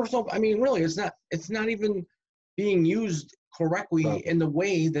 It serves no, really, it's not even being used correctly in the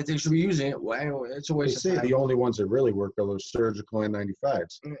way that they should be using it. It's a waste of time. The only ones that really work are those surgical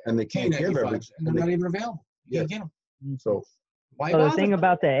N95s, and they can't give everything. And they're not even available. You can't get them. So the thing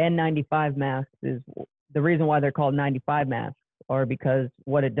about the N95 masks is the reason why they're called 95 masks are because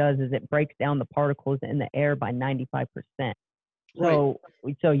what it does is it breaks down the particles in the air by 95%. So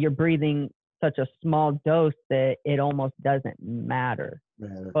you're breathing such a small dose that it almost doesn't matter.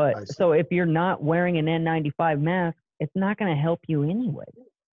 But so if you're not wearing an N95 mask, it's not going to help you anyway.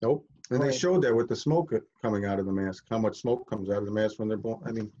 Nope. And they Right. showed that with the smoke coming out of the mask, how much smoke comes out of the mask when they're born.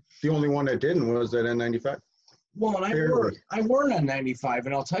 I mean, the only one that didn't was that N95. Well, and Barely. I wore an N95,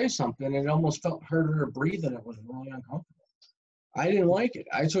 and I'll tell you something, it almost felt harder to breathe, and it was really uncomfortable. I didn't like it.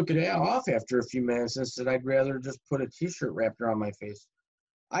 I took it off after a few minutes and said I'd rather just put a T-shirt wrapped around my face.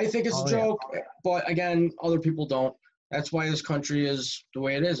 I think it's a Oh, yeah. joke, but again, other people don't. That's why this country is the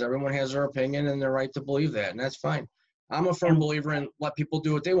way it is. Everyone has their opinion and their right to believe that, and that's fine. I'm a firm And- believer in let people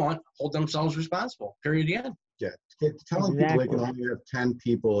do what they want, hold themselves responsible. Period. The end. Yeah, telling people they can Exactly. only have 10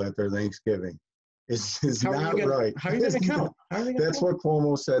 people at their Thanksgiving is How are not you gonna, right. How are you going to count? How are they gonna That's count? what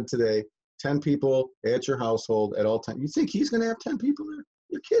Cuomo said today. 10 people at your household at all times. You think he's going to have 10 people there?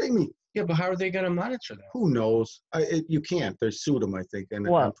 You're kidding me. Yeah, but how are they going to monitor that? Who knows? You can't. They sued him, I think, and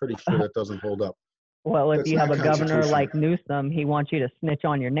I'm Well, pretty sure that doesn't hold up. well, if That's you have not a governor constitutional. like Newsom, he wants you to snitch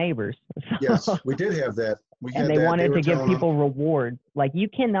on your neighbors. So- Yes, we did have that. We had and they that. wanted were to give telling them- people rewards. Like, you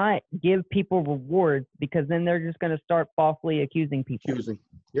cannot give people rewards because then they're just going to start falsely accusing people. accusing.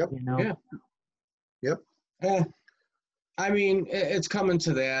 Yep. You know? Yeah. I mean, it's coming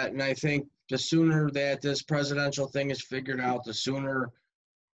to that, and I think the sooner that this presidential thing is figured out, the sooner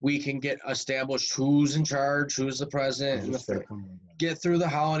we can get established who's in charge, who's the president, and get through the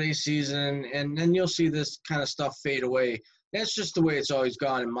holiday season, and then you'll see this kind of stuff fade away. That's just the way it's always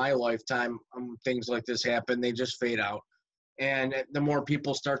gone in my lifetime. Things like this happen, they just fade out. And the more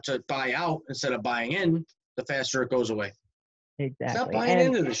people start to buy out instead of buying in, the faster it goes away. Exactly. Stop buying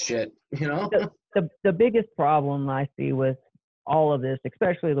And into this shit, you know? the biggest problem I see with all of this,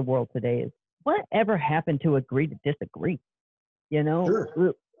 especially the world today, is whatever happened to agree to disagree? You know,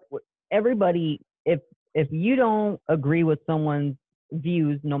 Sure. Everybody, if you don't agree with someone's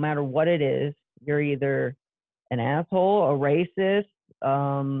views, no matter what it is, you're either an asshole, a racist,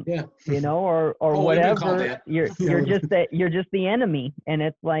 Yeah. you know, or Oh, we've been called whatever. that. You're just the enemy, and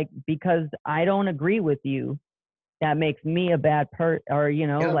it's like, because I don't agree with you, that makes me a bad person, or you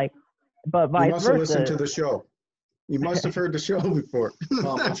know, Yeah. like, but You vice must have listened versa. to the show. You must have heard the show before.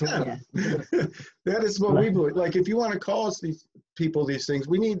 Oh, which one? That is what we believe. Like, if you want to cause these people these things,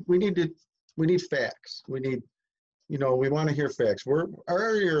 we need facts. We need, we want to hear facts.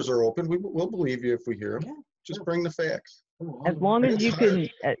 Our ears are open. We'll believe you if we hear them. Yeah, Just bring the facts. As long as It's you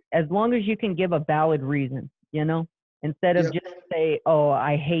hard. can, as long as you can give a valid reason, you know, instead of Yep. just say, oh,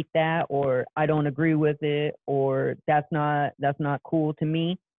 I hate that, or I don't agree with it, or that's not cool to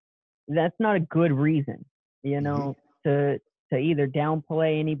me. That's not a good reason, you know, to either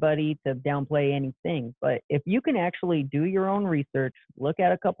downplay anybody, to downplay anything. But if you can actually do your own research, look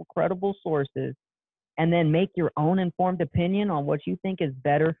at a couple credible sources, and then make your own informed opinion on what you think is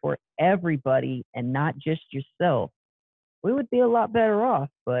better for everybody and not just yourself, we would be a lot better off.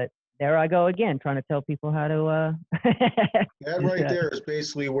 But there I go again, trying to tell people how to That right there is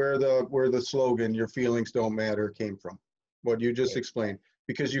basically where the slogan "Your feelings don't matter" came from. What you just explained.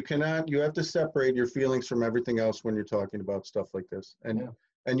 Because you have to separate your feelings from everything else when you're talking about stuff like this.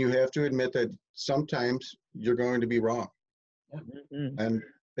 And you have to admit that sometimes you're going to be wrong. Mhm. And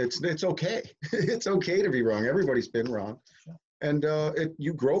it's okay. It's okay to be wrong. Everybody's been wrong. And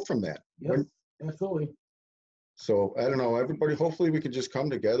you grow from that. Yeah, absolutely. So I don't know, everybody, hopefully we can just come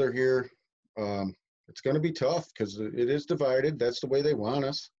together here. It's going to be tough because it is divided. That's the way they want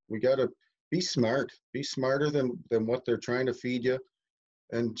us. We got to be smart, be smarter than what they're trying to feed you,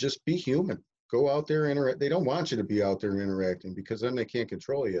 and just be human. Go out there, interact. They don't want you to be out there interacting because then they can't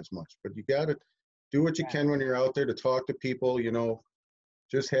control you as much. But you got to do what you can when you're out there to talk to people,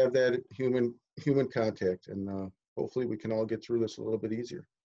 just have that human contact. And hopefully we can all get through this a little bit easier.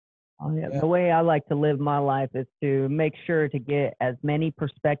 Oh, yeah. The way I like to live my life is to make sure to get as many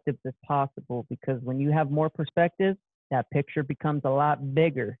perspectives as possible, because when you have more perspectives, that picture becomes a lot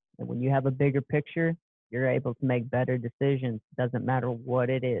bigger. And when you have a bigger picture, you're able to make better decisions. Doesn't matter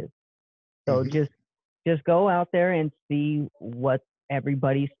what it is. So just go out there and see what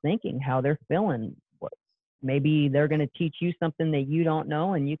everybody's thinking, how they're feeling. Maybe they're going to teach you something that you don't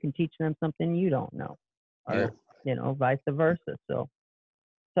know, and you can teach them something you don't know, or vice versa.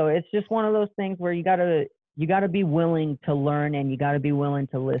 So it's just one of those things where you gotta be willing to learn, and you gotta be willing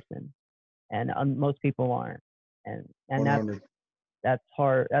to listen, and most people aren't, and that's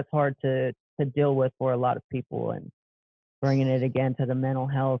hard. That's hard to deal with for a lot of people. And bringing it again to the mental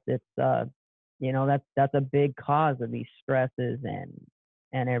health, it's that's a big cause of these stresses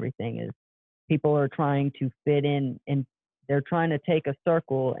and everything. Is people are trying to fit in, and they're trying to take a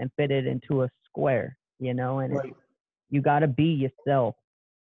circle and fit it into a square, and you got to be yourself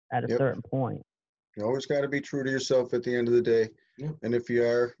at a certain point. You always got to be true to yourself at the end of the day. Yeah. And if you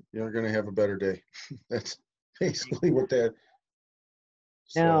are, you're going to have a better day. That's basically what that.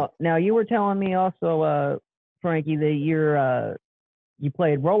 So Now you were telling me also, Frankie, that you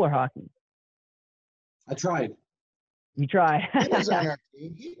played roller hockey. I tried. You try. he was on our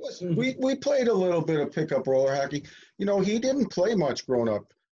team. He was. We played a little bit of pickup roller hockey. You know, he didn't play much growing up.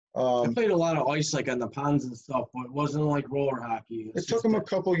 I played a lot of ice, like on the ponds and stuff, but it wasn't like roller hockey. It took him a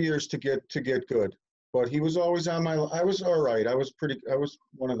couple years to get good, but he was always on my. I was all right. I was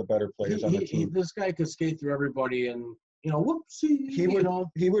one of the better players on the team. This guy could skate through everybody, and whoopsie.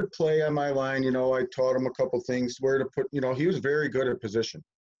 He would play on my line. You know, I taught him a couple things where to put. You know, he was very good at position.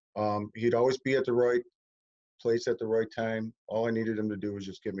 He'd always be at the right place at the right time. All I needed him to do was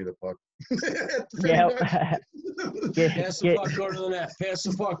just give me the puck. Yeah. Pass the puck, go to the net. Pass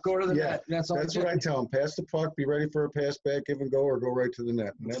the puck, go to the net. That's what I tell him. Pass the puck, be ready for a pass back, give and go, or go right to the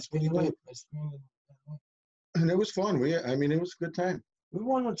net. And that's what he did. And it was fun. It was a good time. We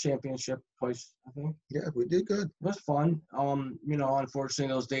won a championship twice, I think. Yeah, we did good. It was fun.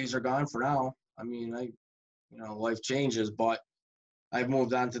 Unfortunately, those days are gone for now. Life changes, but I've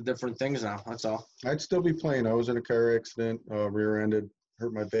moved on to different things now. That's all. I'd still be playing. I was in a car accident, rear-ended,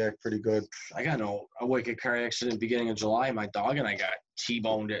 hurt my back pretty good. I got a wicked car accident beginning of July. My dog and I got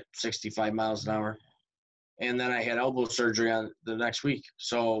T-boned at 65 miles an hour. And then I had elbow surgery on the next week.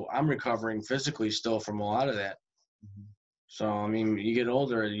 So I'm recovering physically still from a lot of that. Mm-hmm. So, you get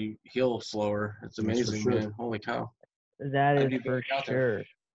older, you heal slower. It's amazing, sure. Man. Holy cow. That is for sure.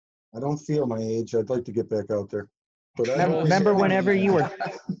 I don't feel my age. I'd like to get back out there. But remember whenever you were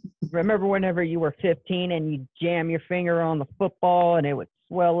 15 and you jam your finger on the football and it would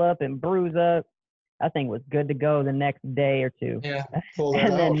swell up and bruise up? That thing was good to go the next day or two. Yeah.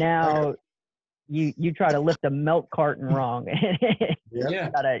 And then now you try to lift a milk carton wrong. Yeah.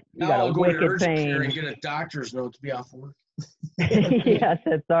 You got a wicked pain. And get a doctor's note to be off work. Yeah, I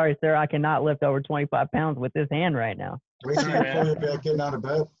said, sorry, sir, I cannot lift over 25 pounds with this hand right now. Wait till you pull your back getting out of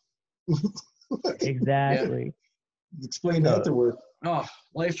bed. Exactly. Yeah. Explain that to work. Oh,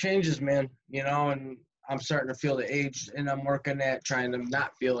 life changes, man. And I'm starting to feel the age, and I'm working at trying to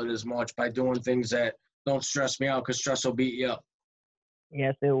not feel it as much by doing things that don't stress me out, because stress will beat you up.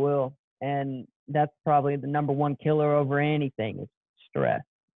 Yes, it will. And that's probably the number one killer over anything is stress.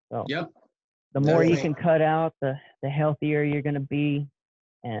 So yep. The more you can cut out, the healthier you're going to be.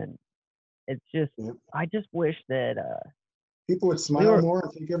 And it's just, I just wish that people would smile more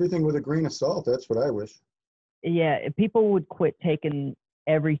and take everything with a grain of salt. That's what I wish. Yeah, if people would quit taking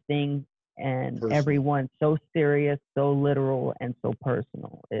everything and everyone so serious, so literal, and so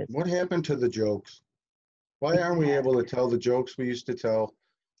personal. What happened to the jokes? Why aren't we able to tell the jokes we used to tell?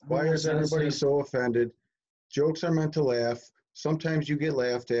 Why is everybody so offended? Jokes are meant to laugh. Sometimes you get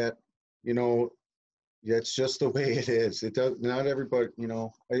laughed at. It's just the way it is. It does not everybody.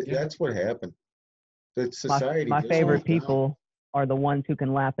 That's what happened. The society. My favorite people are the ones who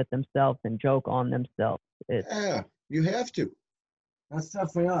can laugh at themselves and joke on themselves. Yeah, you have to. That's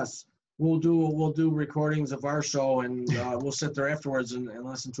definitely us. We'll do recordings of our show, and we'll sit there afterwards and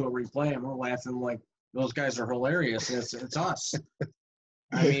listen to a replay, and we're laughing like those guys are hilarious. It's us.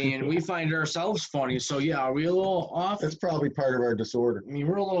 We find ourselves funny. So yeah, are we a little off? That's probably part of our disorder.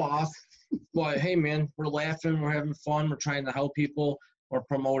 We're a little off, but hey, man, we're laughing, we're having fun, we're trying to help people, we're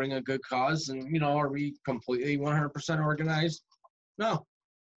promoting a good cause, and are we completely 100% organized? No,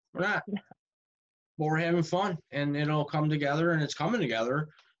 we're not. But we're having fun, and it'll come together, and it's coming together.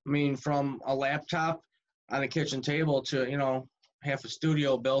 From a laptop on a kitchen table to, half a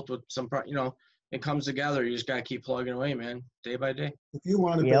studio built with some, it comes together. You just got to keep plugging away, man, day by day. If you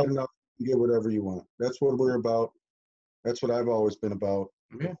want it bad enough, you get whatever you want. That's what we're about. That's what I've always been about.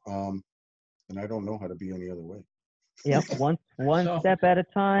 Yeah. And I don't know how to be any other way. Yep. One step at a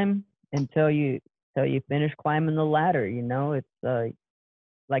time until you finish climbing the ladder. It's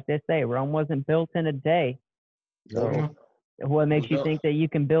like they say, Rome wasn't built in a day. So what makes you think that you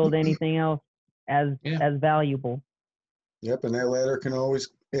can build anything else as valuable? Yep, and that ladder can always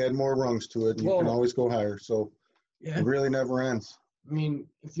add more rungs to it, and you can always go higher. So it really never ends.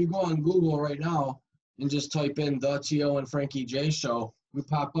 If you go on Google right now and just type in the T.O. and Frankie J show, we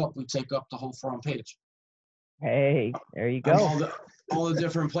pop up, we take up the whole front page. Hey, there you go. All the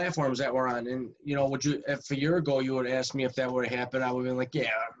different platforms that we're on. And, if a year ago you would have asked me if that would have happened, I would have been like, yeah,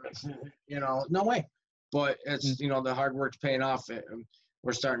 no way. But it's, the hard work's paying off.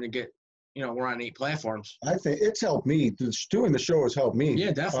 We're starting to get, we're on 8 platforms. I think it's helped me. Doing the show has helped me.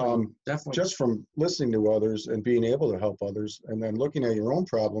 Yeah, definitely. Just from listening to others and being able to help others, and then looking at your own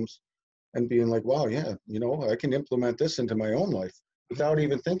problems and being like, wow, yeah, I can implement this into my own life without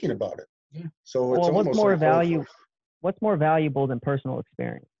even thinking about it. Yeah. So it's what's more valuable than personal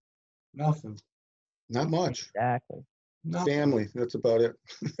experience? Nothing. Not much. Exactly. No. family. That's about it.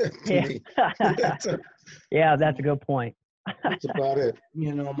 To Yeah. me. Yeah, that's a good point. That's about it.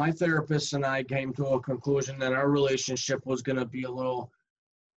 You know, my therapist and I came to a conclusion that our relationship was going to be a little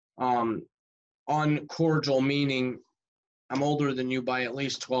uncordial, meaning I'm older than you by at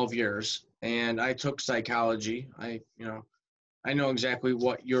least 12 years, and I took psychology. I know exactly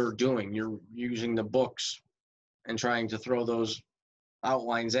what you're doing. You're using the books and trying to throw those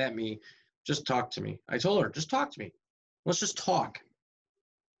outlines at me. Just talk to me. I told her, just talk to me. Let's just talk.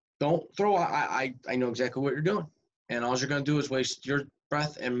 Don't throw. I know exactly what you're doing, and all you're going to do is waste your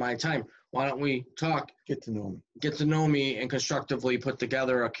breath and my time. Why don't we talk? Get to know me, And constructively put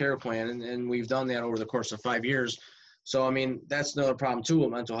together a care plan, and we've done that over the course of 5 years. So, I mean, that's another problem, too, with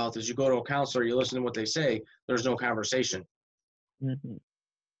mental health is you go to a counselor, you listen to what they say, there's no conversation. Hmm.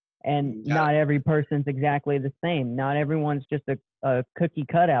 And Yeah. not every person's exactly the same. Not everyone's just a cookie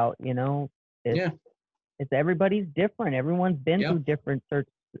cutout, you know. Yeah. It's everybody's different. Everyone's been Yep. through different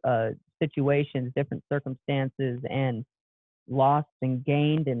situations, different circumstances, and lost and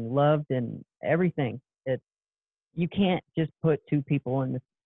gained and loved and everything. You can't just put two people in the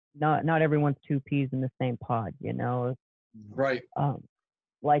not everyone's two peas in the same pod, you know. Right.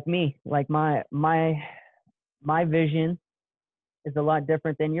 Like me, like my vision is a lot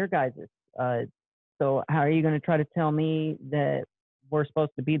different than your guys's. So how are you going to try to tell me that we're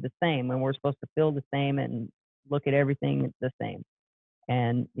supposed to be the same and we're supposed to feel the same and look at everything the same?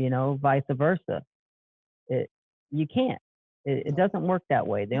 And, you know, vice versa. You can't. It doesn't work that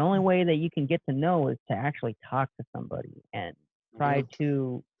way. The only way that you can get to know is to actually talk to somebody and try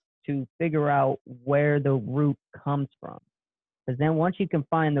to figure out where the root comes from. Because then once you can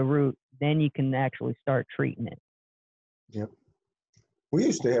find the root, then you can actually start treating it. Yep. We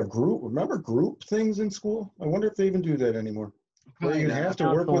used to have remember group things in school? I wonder if they even do that anymore. Where you have to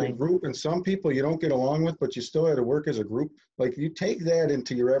work with a group, and some people you don't get along with, but you still had to work as a group. Like, you take that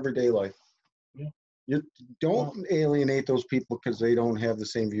into your everyday life. Yeah. You don't alienate those people because they don't have the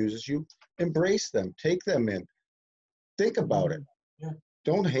same views as you. Embrace them. Take them in. Think about it. Yeah.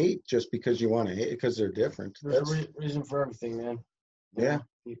 Don't hate just because you want to hate because they're different. There's a reason for everything, man. Yeah.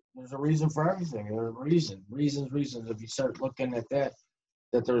 There's a reason for everything. There's reasons. If you start looking at that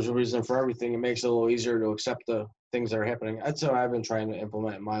there's a reason for everything, it makes it a little easier to accept the things that are happening. That's what I've been trying to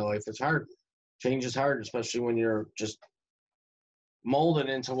implement in my life. It's hard. Change is hard, especially when you're just molded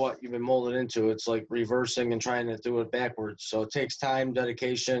into what you've been molded into. It's like reversing and trying to do it backwards. So it takes time,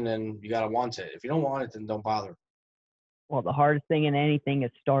 dedication, and you got to want it. If you don't want it, then don't bother. Well, the hardest thing in anything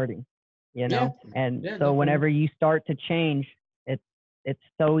is starting, you know? Yeah. And Yeah, so definitely. whenever you start to change, it's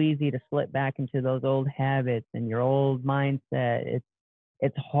so easy to slip back into those old habits and your old mindset.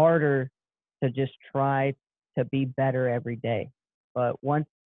 It's harder to just try to be better every day. But once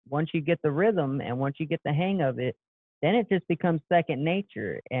you get the rhythm and once you get the hang of it, then it just becomes second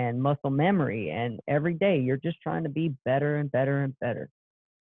nature and muscle memory. And every day you're just trying to be better and better and better.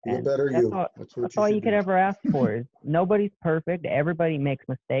 Be a And better you. that's all you could ever ask for. Is nobody's perfect. Everybody makes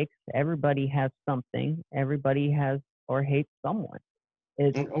mistakes. Everybody has something. Everybody has or hates someone.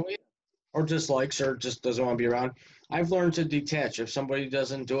 Or dislikes or just doesn't want to be around. I've learned to detach. If somebody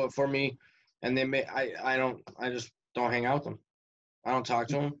doesn't do it for me and I just don't hang out with them. I don't talk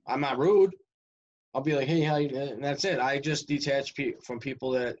to them. I'm not rude. I'll be like, hey, how you? And that's it. I just detach from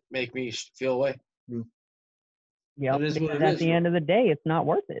people that make me feel away. Yeah, It is what it at is. the end of the day, it's not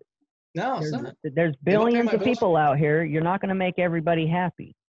worth it. No, it's not. There's They don't pay billions my of bills. people out here. You're not going to make everybody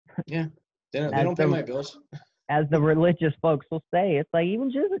happy. Yeah, they don't pay my bills. As the religious folks will say, it's like even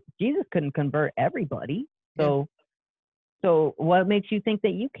Jesus couldn't convert everybody. So what makes you think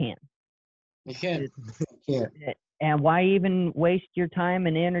that you can? You can't. You can't. And why even waste your time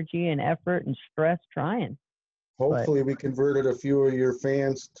and energy and effort and stress trying? Hopefully we converted a few of your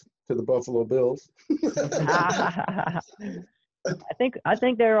fans to the Buffalo Bills. I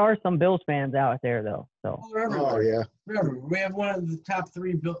think there are some Bills fans out there though. So Oh yeah. We have one of the top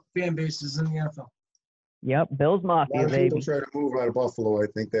 3 fan bases in the NFL. Yep, Bills A lot Mafia, of baby. people try to move out of Buffalo. I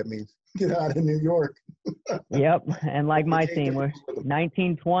think that means get out of New York. Yep, and like my Take team, the we're Bills with them.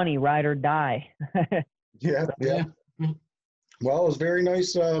 1920, ride or die. Yeah. Well, it was very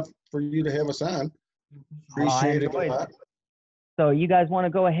nice for you to have us on. Appreciate it a lot. So you guys want to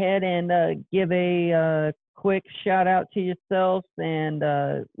go ahead and give a quick shout out to yourselves and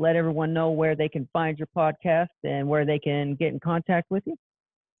let everyone know where they can find your podcast and where they can get in contact with you?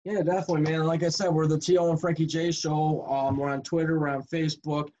 Yeah, definitely, man. Like I said, we're the T.O. and Frankie J show. We're on Twitter. We're on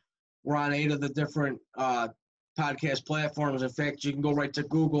Facebook. We're on 8 of the different podcast platforms. In fact, you can go right to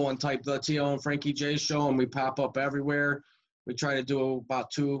Google and type the T.O. and Frankie J show, and we pop up everywhere. We try to do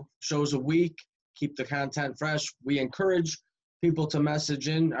about 2 shows a week. keep the content fresh. We encourage people to message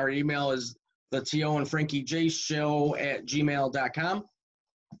in. Our email is the T.O. and Frankie J show at gmail.com.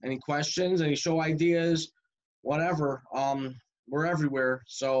 Any questions, any show ideas, whatever. We're everywhere.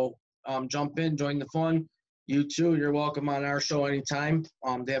 So jump in, join the fun. You too, you're welcome on our show anytime.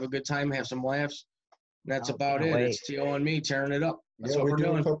 They have a good time, have some laughs. That's about it. It's T.O. and me tearing it up. That's what we're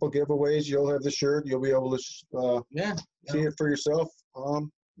doing. A couple giveaways. You'll have the shirt. You'll be able to see it for yourself.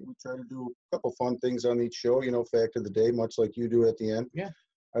 We try to do a couple fun things on each show, fact of the day, much like you do at the end. Yeah.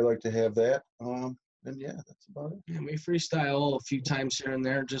 I like to have that. And yeah, that's about it. Yeah, we freestyle a few times here and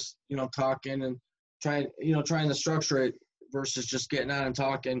there, just, talking and trying to structure it versus just getting on and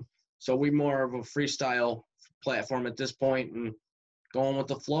talking. So we more of a freestyle platform at this point and going with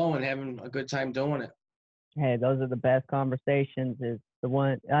the flow and having a good time doing it. Hey, those are the best conversations. Is the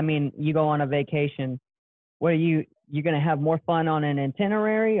one. I mean, you go on a vacation, where you're gonna have more fun on an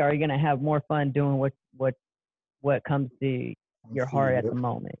itinerary, or are you gonna have more fun doing what comes to your heart at the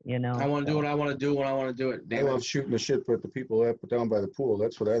moment? I want to do what I want to do when I want to do it. I love shooting the shit with the people down by the pool.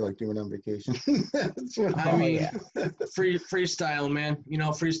 That's what I like doing on vacation. Freestyle, man.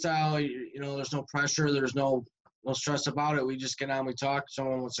 Freestyle. There's no pressure. There's no stress about it. We just get on. We talk.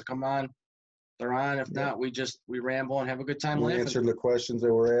 Someone wants to come on, they're on. If not, we ramble and have a good time. We laughing. Answered the questions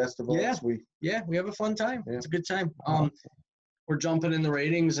that were asked of us. We have a fun time. Yeah. It's a good time. We're jumping in the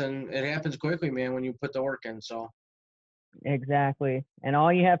ratings, and it happens quickly, man, when you put the work in. So exactly, and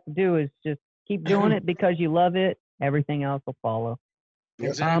all you have to do is just keep doing it because you love it. Everything else will follow.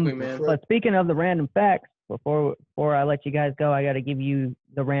 Exactly, man. But speaking of the random facts, before I let you guys go, I got to give you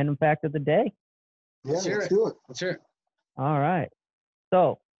the random fact of the day. Yeah, let's do it. Let's hear it. All right.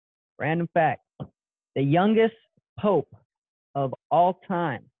 So, random fact. The youngest pope of all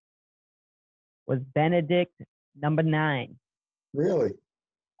time was Benedict number 9. Really?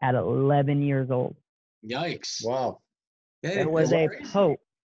 At 11 years old. Yikes. Wow. There was a pope,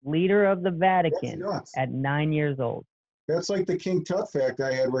 leader of the Vatican, at 9 years old. That's like the King Tut fact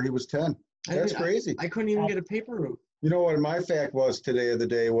I had where he was 10. That's crazy. I couldn't even get a paper route. You know what my fact was today of the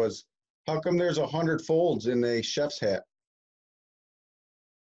day was, how come there's 100 folds in a chef's hat?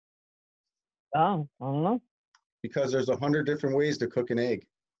 Oh, I don't know. Because there's 100 different ways to cook an egg.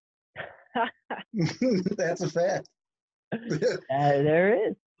 That's a fact. There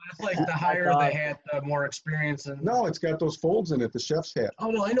is. It's like the higher the hat, the more experience. No, it's got those folds in it, the chef's hat.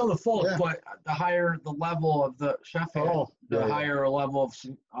 Oh, no, I know the folds, but the higher the level of the chef hat, the higher level of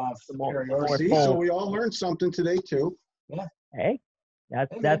superiority. See, so we all learned something today, too. Yeah. Hey,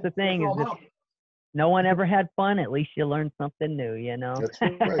 that's the thing. Is no one ever had fun. At least you learned something new, That's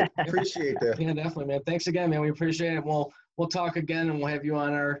right. Appreciate that. Yeah, definitely, man. Thanks again, man. We appreciate it. We'll talk again, and we'll have you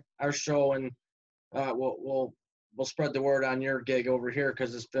on our show, and we'll spread the word on your gig over here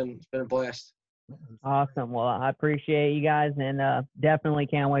because it's been a blast. Awesome. Well, I appreciate you guys, and definitely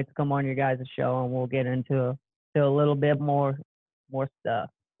can't wait to come on your guys' show, and we'll get into a little bit more stuff.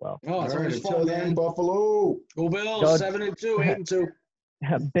 Well, all right. Until then, Buffalo. Go Bills. 7-2, 8-2.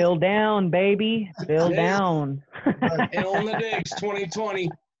 Bill down, baby. Bill down. And on the digs,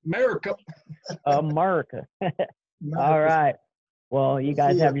 2020. America. America. All right. Well, you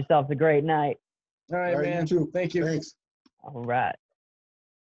guys have yourselves a great night. All right, man. You too. Thank you. Thanks. All right.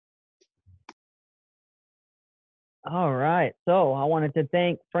 All right. So I wanted to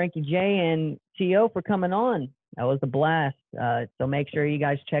thank Frankie J and T.O. for coming on. That was a blast. So make sure you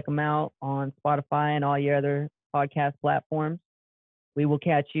guys check them out on Spotify and all your other podcast platforms. We will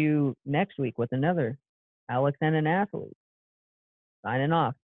catch you next week with another Alex and an Athlete. Signing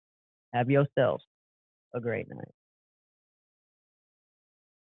off. Have yourselves a great night.